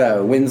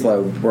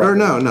 Winslow. Or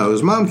no,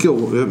 his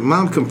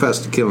mom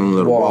confessed to killing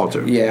little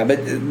Walter. Yeah,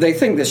 but they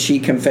think that she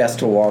confessed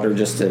to Walter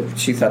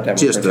she thought that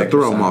was just to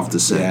throw him off the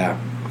scene. Yeah.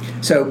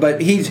 So, but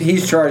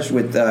he's charged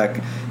with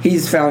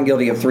he's found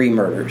guilty of 3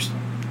 murders.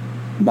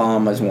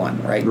 Bomb is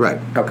one, right? Right.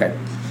 Okay.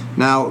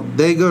 Now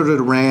they go to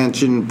the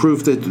ranch and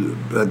proof that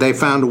they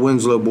found the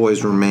Winslow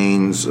boys'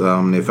 remains.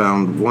 They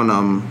found one of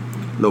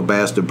them, little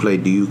bastard,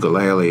 played the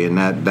ukulele, and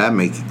that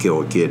make you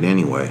kill a kid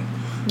anyway.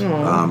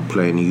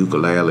 Playing the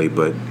ukulele,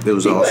 but it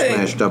was all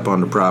smashed up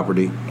on the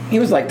property. He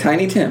was like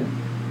Tiny Tim.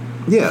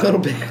 Yeah. A little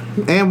bit.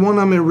 And one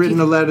of them had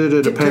written a letter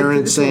to the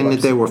parents saying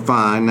that they were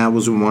fine. That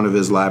was in one of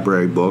his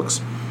library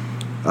books.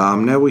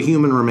 There were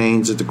human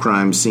remains at the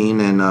crime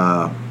scene, and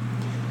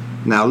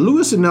now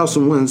Lewis and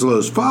Nelson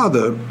Winslow's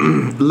father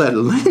led a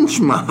lynch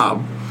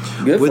mob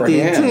with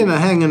the intent of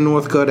hanging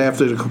Northcutt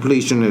after the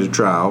completion of the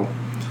trial,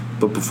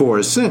 but before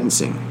his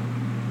sentencing.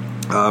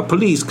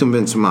 Police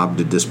convinced the mob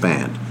to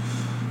disband.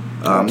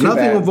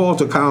 Nothing of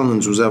Walter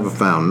Collins was ever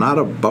found. Not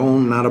a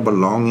bone, not a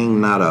belonging,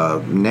 not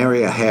a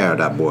nary a hair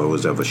that boy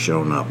was ever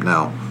shown up.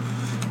 Now,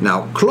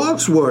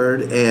 Clark's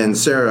word and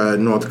Sarah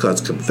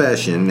Northcutt's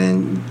confession,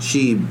 and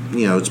she,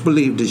 it's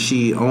believed that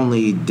she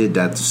only did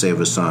that to save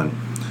her son,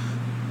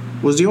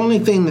 was the only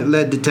thing that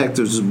led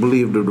detectives to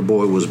believe that the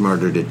boy was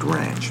murdered at the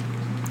ranch.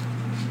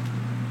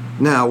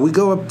 Now, we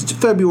go up to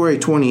February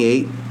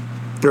 28,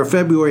 or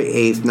February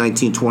 8th,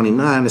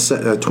 1929,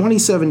 a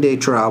 27-day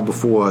trial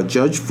before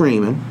Judge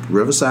Freeman,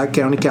 Riverside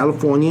County,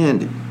 California,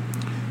 ended.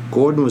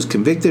 Gordon was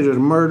convicted of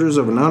the murders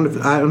of an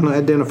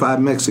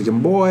unidentified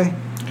Mexican boy.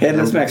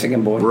 Headless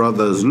Mexican boy.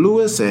 Brothers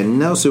Lewis and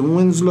Nelson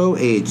Winslow,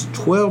 aged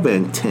 12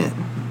 and 10.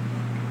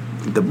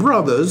 The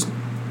brothers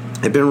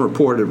had been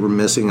reported were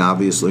missing,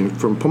 obviously,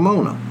 from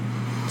Pomona.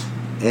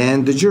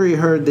 And the jury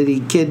heard that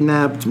he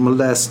kidnapped,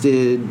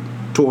 molested,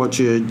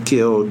 tortured,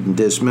 killed, and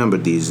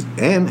dismembered these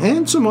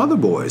and some other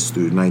boys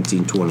through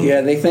 1920.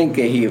 Yeah, they think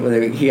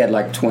he had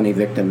like 20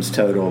 victims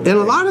total. And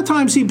a lot of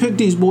times he picked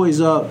these boys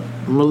up,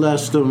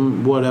 molest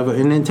them, whatever,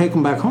 and then take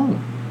them back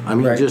home. I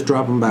mean, just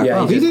drop them back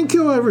off. He didn't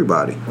kill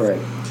everybody. Right.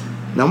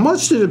 Now,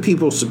 much to the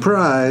people's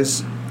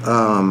surprise,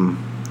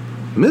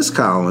 Miss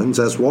Collins,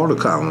 that's Walter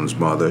Collins'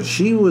 mother,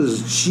 she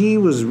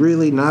was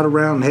really not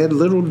around, had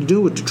little to do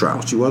with the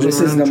trial. She wasn't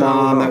around the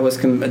trial. This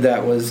is the mom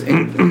that was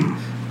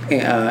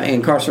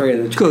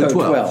incarcerated at Code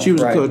 12. She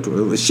was right. Code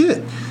 12.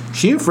 Shit.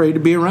 She afraid to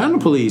be around the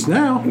police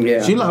now.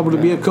 Yeah. She liable to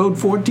be a Code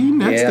 14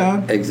 next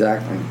time.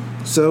 Exactly.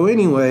 So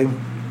anyway,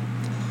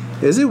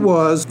 as it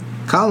was,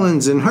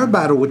 Collins in her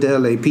battle with the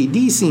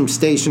LAPD seemed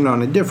stationed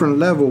on a different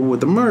level with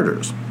the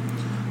murders.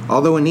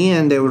 Although in the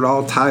end they would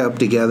all tie up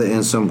together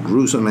in some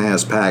gruesome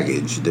ass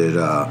package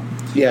that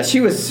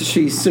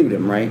she sued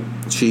him, right?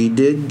 She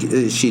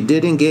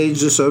did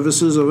engage the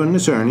services of an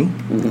attorney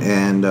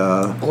and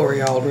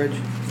Gloria Aldridge.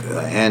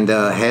 And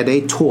had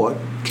a tort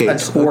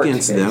case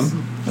against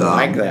them. I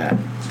like that.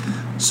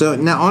 So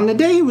now on the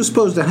day he was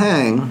supposed to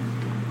hang,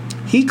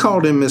 he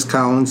called in Miss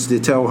Collins to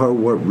tell her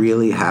what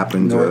really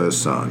happened to her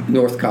son.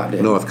 Northcott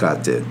did.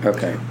 Northcott did.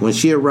 Okay. When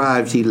she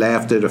arrived, he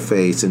laughed at her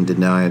face and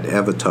denied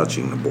ever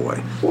touching the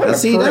boy. What a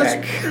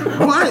prick.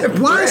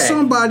 Why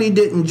somebody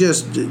didn't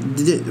just... they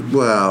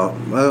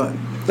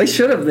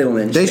should have been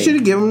lynched. They should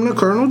have given him the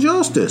Colonel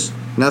Justice.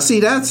 Now, see,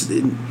 that's...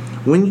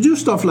 When you do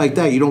stuff like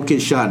that, you don't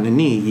get shot in the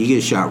knee. You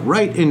get shot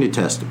right in the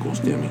testicles,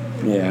 Demi.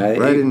 Yeah.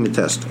 Right in the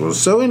testicles.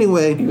 So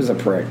anyway... He was a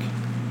prick.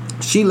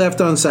 She left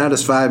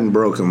unsatisfied and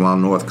broken while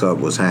Northcott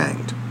was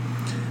hanged.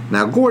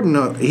 Now,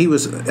 Gordon, he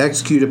was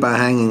executed by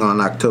hanging on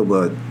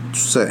October,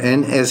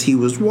 and as he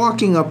was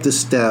walking up the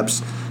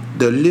steps,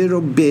 the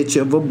little bitch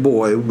of a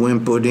boy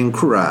whimpered and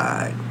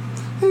cried.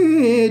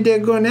 Hey, they're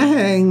going to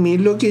hang me.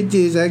 Look at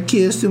this. I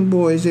kissed them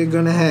boys. They're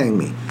going to hang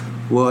me.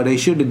 Well, they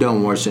should have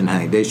done worse than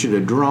hang. They should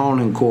have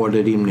drawn and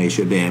quartered him. They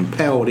should have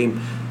impaled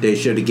him. They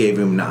should have gave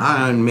him the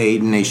Iron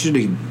Maiden. They should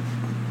have...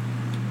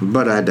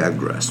 But I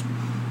digress.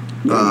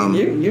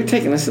 You're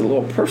taking this a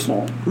little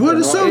personal. What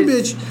is some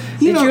bitch?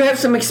 Did you have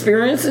some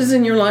experiences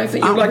in your life that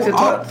you'd like to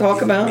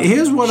talk about?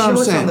 Here's what I'm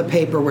saying. Show us on the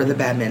paper where the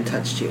bad man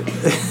touched you.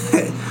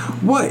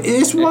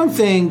 It's one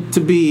thing to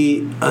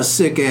be a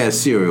sick-ass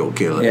serial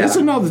killer. Yeah. It's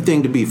another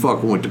thing to be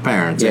fucking with the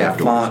parents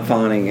afterwards.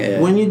 Fawning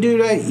it. When you do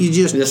that, you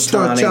just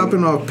start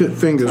chopping off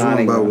fingers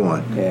one by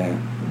one. Yeah.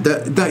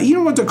 You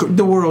know what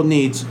the world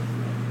needs?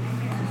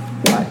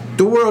 What?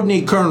 The world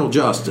needs Colonel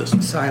Justice.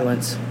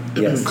 Silence.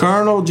 Yes.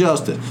 Colonel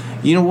Justice.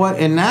 You know what?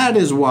 And that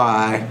is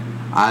why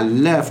I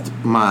left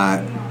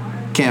my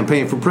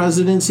campaign for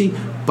presidency,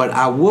 but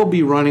I will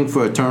be running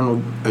for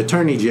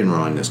attorney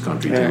general in this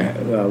country.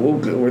 Well,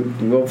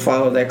 we'll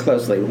follow that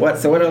closely.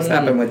 So what else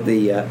happened with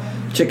the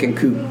chicken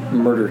coop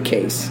murder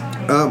case?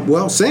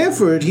 Well,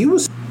 Sanford, he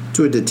was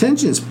to a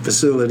detention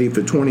facility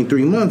for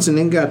 23 months and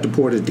then got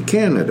deported to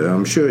Canada.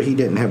 I'm sure he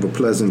didn't have a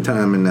pleasant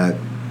time in that.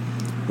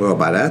 Well,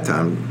 by that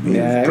time, he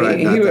was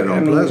probably not that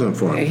unpleasant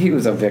for him. He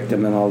was a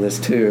victim in all this,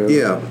 too.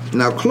 Yeah.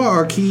 Now,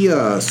 Clark, he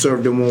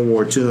served in World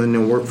War II and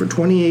then worked for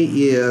 28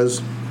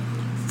 years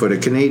for the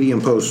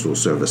Canadian Postal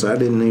Service. I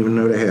didn't even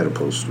know they had a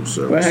postal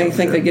service. Well, how do you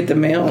think they get the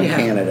mail in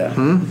Canada?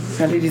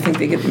 How did you think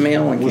they get the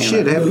mail in Canada? Well,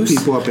 shit, half the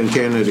people up in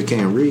Canada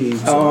can't read.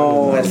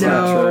 So that's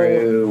not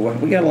true.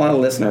 We got a lot of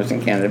listeners in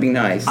Canada. Be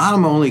nice.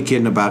 I'm only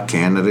kidding about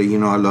Canada. You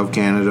know, I love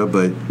Canada,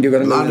 but You're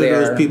gonna a lot move of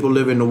there. those people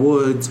live in the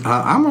woods.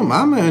 I'm going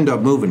to end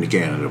up moving to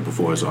Canada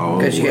before it's all over.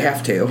 Because you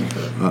have to.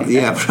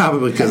 Yeah,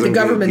 probably because the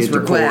government's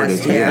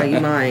request. Yeah,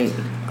 you might.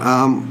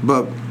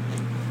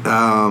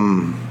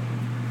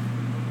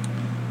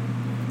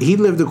 He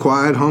lived a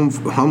quiet,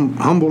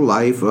 humble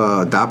life,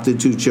 adopted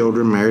 2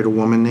 children, married a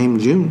woman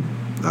named June.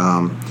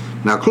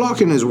 Now,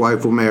 Clark and his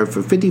wife were married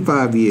for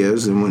 55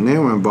 years, and when they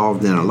were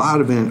involved in a lot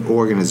of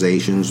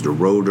organizations, the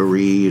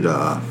Rotary,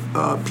 the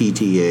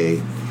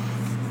PTA.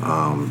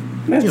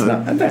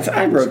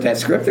 I wrote that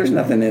script. There's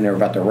nothing in there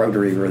about the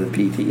Rotary or the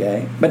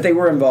PTA. But they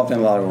were involved in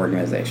a lot of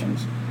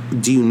organizations.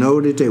 Do you know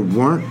that they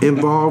weren't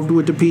involved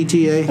with the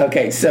PTA?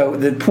 Okay, so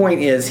the point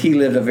is he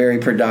lived a very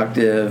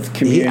productive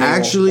community. He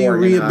actually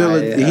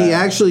he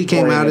actually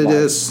came out of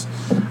this,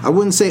 I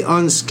wouldn't say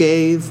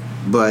unscathed,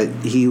 but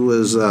he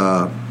was...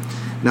 now,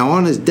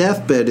 on his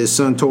deathbed, his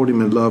son told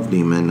him he loved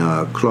him, and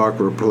Clark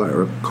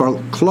replied,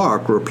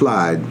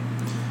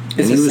 and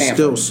he was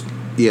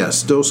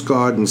still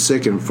scarred and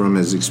sickened from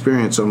his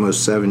experience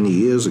almost 70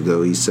 years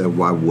ago. He said,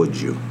 "Why would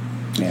you?"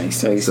 Yeah,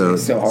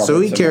 so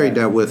he carried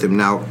that with him.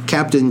 Now,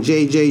 Captain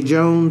J.J.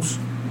 Jones,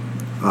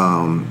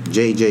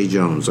 J.J.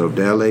 Jones of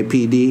the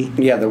LAPD.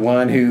 Yeah, the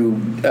one who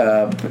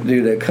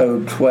do the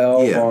Code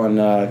 12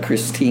 on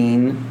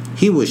Christine.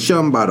 He was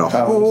shunned by the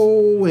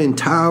whole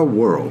entire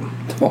world.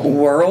 The whole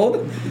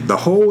world? The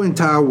whole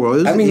entire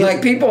world. I mean,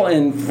 like people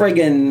in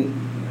friggin'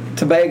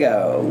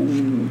 Tobago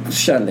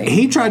shunned him.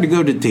 He tried to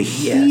go to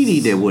Tahiti.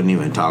 They wouldn't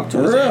even talk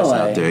to his ass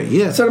out there.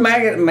 Yeah. So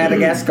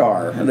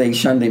Madagascar, they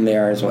shunned him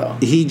there as well.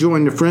 He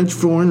joined the French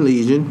Foreign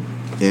Legion,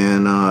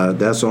 and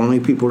that's the only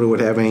people that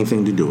would have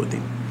anything to do with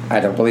him. I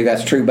don't believe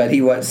that's true, but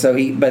he was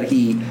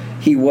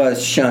he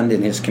was shunned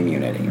in his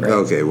community, right?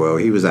 Okay, well,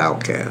 he was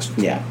outcast.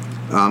 Yeah.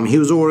 He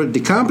was ordered to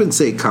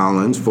compensate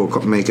Collins for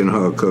making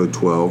her a Code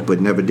 12,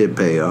 but never did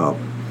pay up.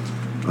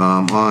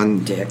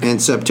 In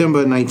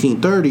September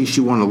 1930,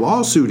 she won a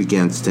lawsuit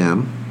against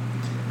him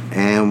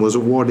and was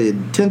awarded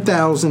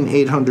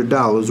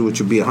 $10,800,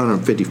 which would be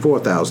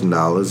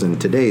 $154,000 in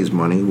today's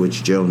money,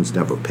 which Jones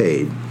never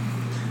paid.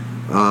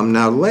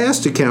 Now, the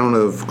last account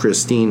of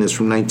Christine is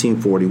from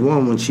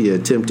 1941 when she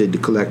attempted to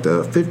collect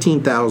a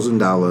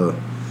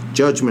 $15,000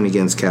 judgment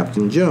against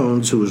Captain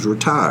Jones, who was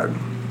retired.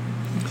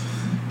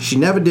 She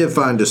never did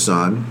find a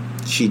son.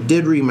 She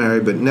did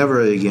remarry, but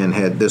never again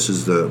had, this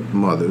is the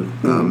mother,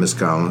 Miss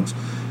Collins.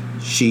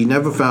 She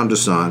never found a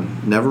son,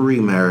 never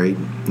remarried,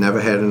 never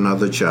had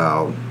another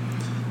child.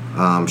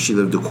 She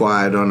lived a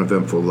quiet,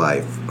 uneventful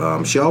life.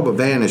 She all but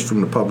vanished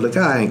from the public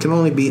eye and can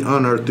only be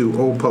unearthed through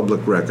old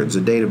public records.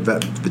 The date of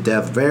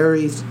death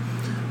varies,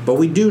 but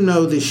we do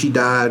know that she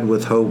died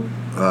with hope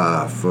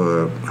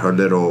for her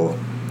little...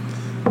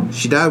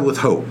 She died with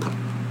hope.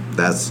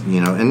 That's,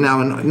 and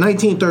now in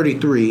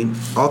 1933,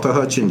 Arthur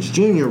Hutchins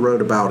Jr.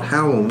 wrote about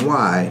how and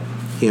why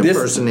he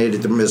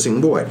impersonated the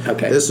missing boy.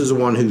 Okay. This is the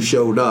one who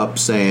showed up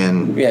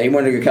saying... Yeah, he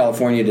wanted to go to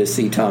California to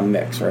see Tom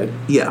Mix, right?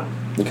 Yeah.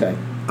 Okay.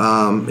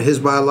 His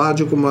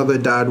biological mother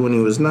died when he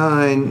was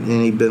 9,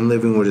 and he'd been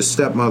living with his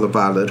stepmother,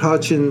 Violet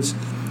Hutchins.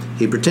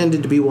 He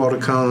pretended to be Walter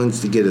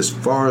Collins to get as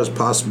far as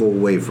possible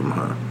away from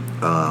her.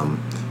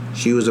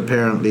 She was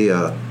apparently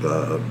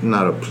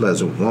not a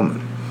pleasant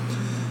woman.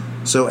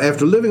 So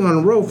after living on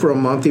the road for a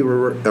month, he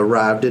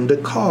arrived in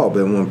DeKalb,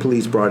 and when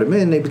police brought him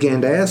in, they began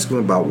to ask him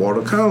about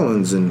Walter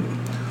Collins, and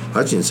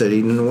Hutchins said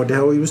he didn't know what the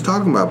hell he was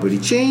talking about, but he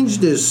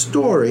changed his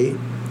story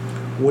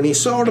when he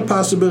saw the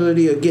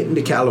possibility of getting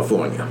to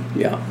California.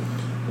 Yeah.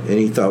 And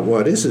he thought,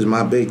 well, this is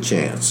my big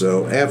chance.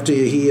 So after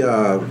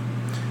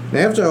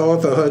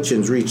Arthur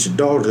Hutchins reached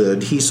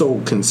adulthood, he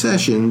sold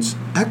concessions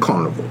at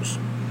carnivals.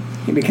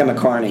 He became a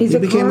carny. He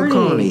became a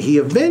carny. He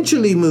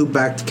eventually moved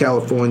back to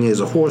California as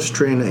a horse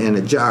trainer and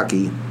a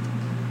jockey,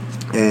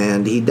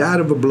 and he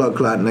died of a blood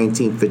clot in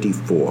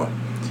 1954.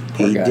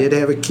 He did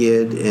have a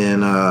kid,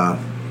 and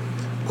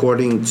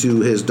according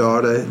to his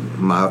daughter,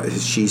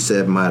 she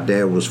said, my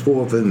dad was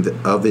full of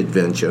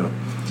adventure.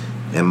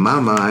 In my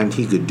mind,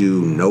 he could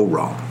do no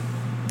wrong.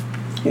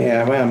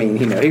 Yeah, well, I mean,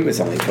 he was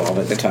only 12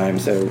 at the time,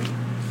 so...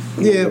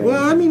 Yeah,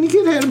 well, I mean,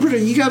 you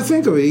got to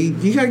think of it.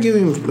 You got to give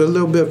him a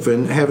little bit for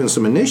having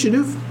some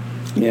initiative.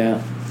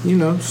 Yeah.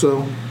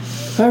 So.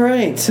 All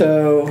right,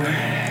 so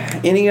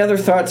any other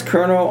thoughts,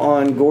 Colonel,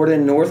 on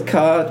Gordon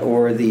Northcott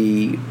or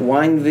the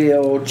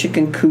Wineville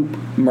chicken coop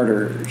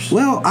murders?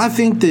 Well, I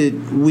think that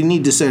we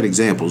need to set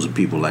examples of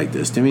people like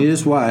this. I mean,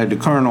 that's why the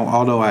Colonel,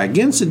 although I'm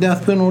against the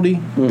death penalty,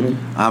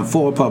 I'm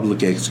for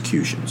public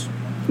executions.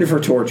 You're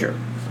for torture.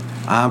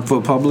 I'm for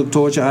public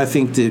torture. I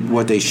think that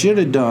what they should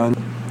have done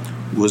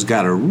was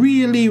got a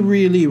really,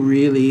 really,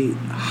 really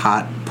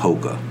hot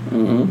poker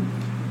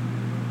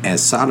and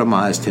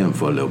sodomized him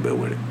for a little bit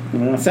with it.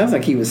 Well, it sounds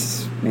like he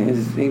was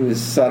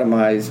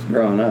sodomized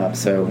growing up,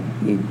 so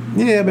he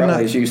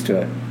probably is used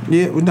to it.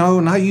 Yeah,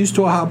 no, not used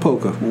to a hot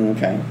poker.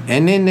 Okay.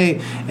 And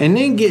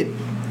then get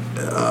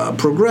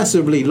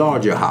progressively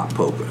larger hot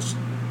pokers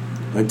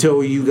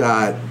until you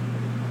got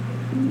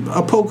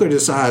a poker the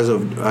size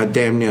of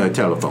damn near a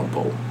telephone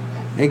pole,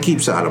 and keep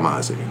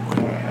sodomizing him.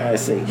 I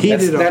see.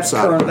 That's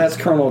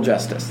Colonel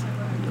Justice.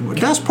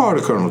 That's part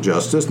of Colonel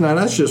Justice. Now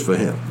that's just for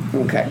him.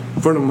 Okay.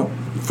 For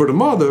the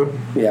mother.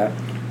 Yeah.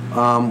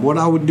 What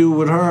I would do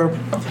with her,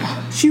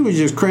 she was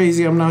just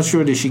crazy. I'm not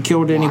sure that she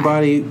killed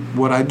anybody.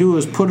 What I do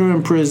is put her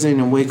in prison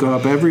and wake her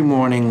up every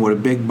morning with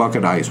a big bucket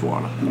of ice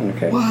water.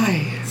 Okay.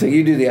 Why? So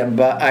you do the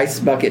ice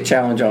bucket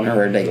challenge on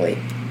her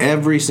daily?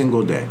 Every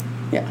single day.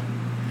 Yeah.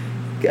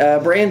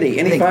 Brandy,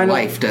 final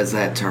life does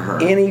that to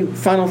her. Any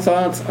final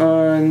thoughts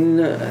on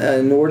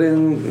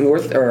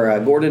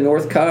Gordon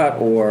Northcott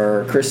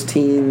or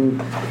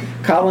Christine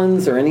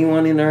Collins or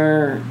anyone in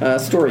our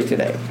story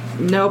today?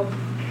 Nope.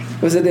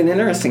 Was it an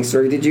interesting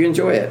story? Did you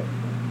enjoy it?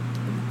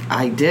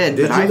 I did,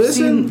 but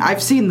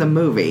I've seen the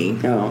movie.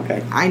 Oh,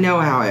 okay. I know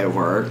how it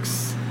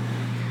works.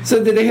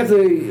 So did they have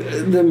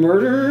the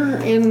murder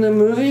in the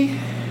movie?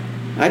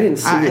 I didn't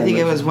see it. I think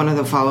it was one of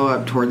the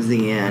follow-up towards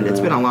the end. It's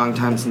been a long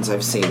time since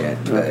I've seen it.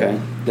 Okay.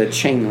 The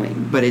chain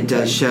link. But it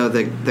does show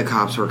that the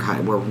cops were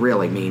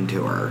really mean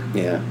to her.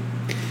 Yeah.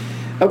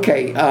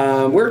 Okay.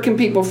 Where can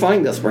people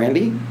find us,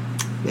 Brandy?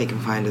 They can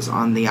find us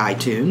on the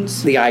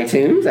iTunes. The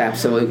iTunes,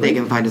 absolutely. They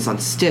can find us on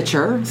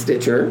Stitcher.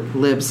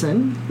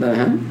 Libsyn.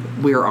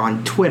 We're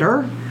on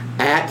Twitter.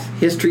 At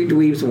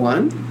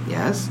HistoryDweebs1.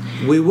 Yes.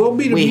 We will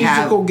be the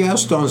musical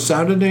guest on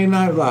Saturday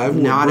Night Live.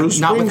 Not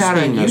without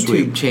a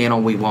YouTube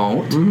channel, we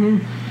won't.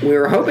 Mm-hmm.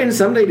 We're hoping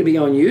someday to be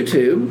on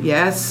YouTube.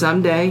 Yes,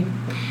 someday.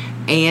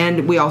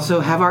 And we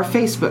also have our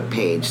Facebook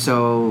page.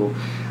 So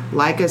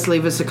like us,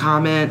 leave us a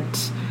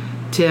comment.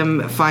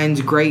 Tim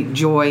finds great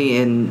joy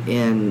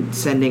in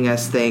sending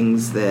us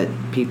things that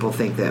people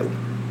think that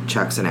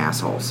Chuck's an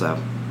asshole. So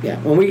yeah,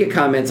 when we get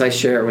comments, I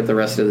share it with the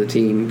rest of the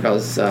team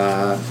because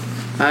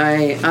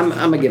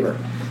I'm a giver.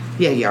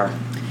 Yeah, you are.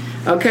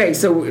 Okay,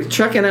 so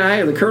Chuck and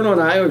I, the Colonel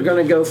and I, are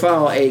going to go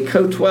file a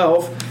Code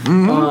 12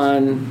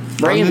 on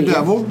Brandy. On the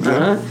devil.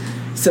 Yeah.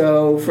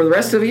 So for the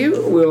rest of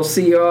you, we'll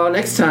see you all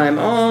next time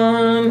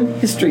on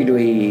History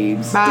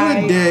Dweebs. Bye.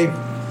 Good day.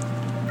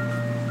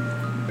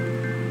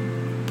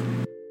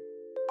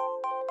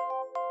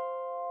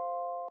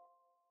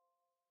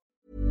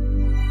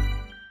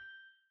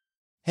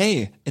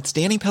 Hey, it's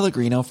Danny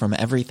Pellegrino from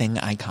Everything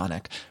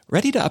Iconic.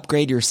 Ready to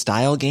upgrade your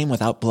style game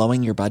without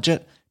blowing your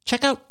budget?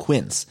 Check out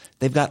Quince.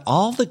 They've got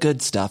all the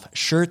good stuff,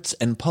 shirts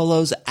and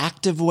polos,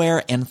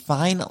 activewear, and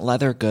fine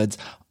leather goods,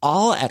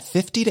 all at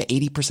 50 to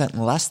 80%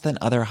 less than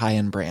other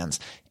high-end brands.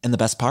 And the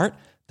best part?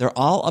 They're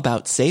all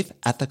about safe,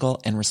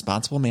 ethical, and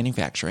responsible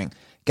manufacturing.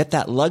 Get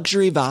that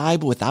luxury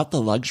vibe without the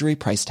luxury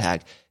price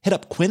tag. Hit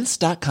up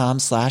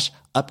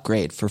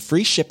quince.com/upgrade for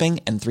free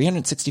shipping and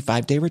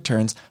 365-day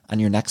returns on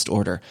your next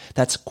order.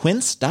 That's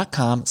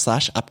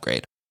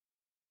quince.com/upgrade.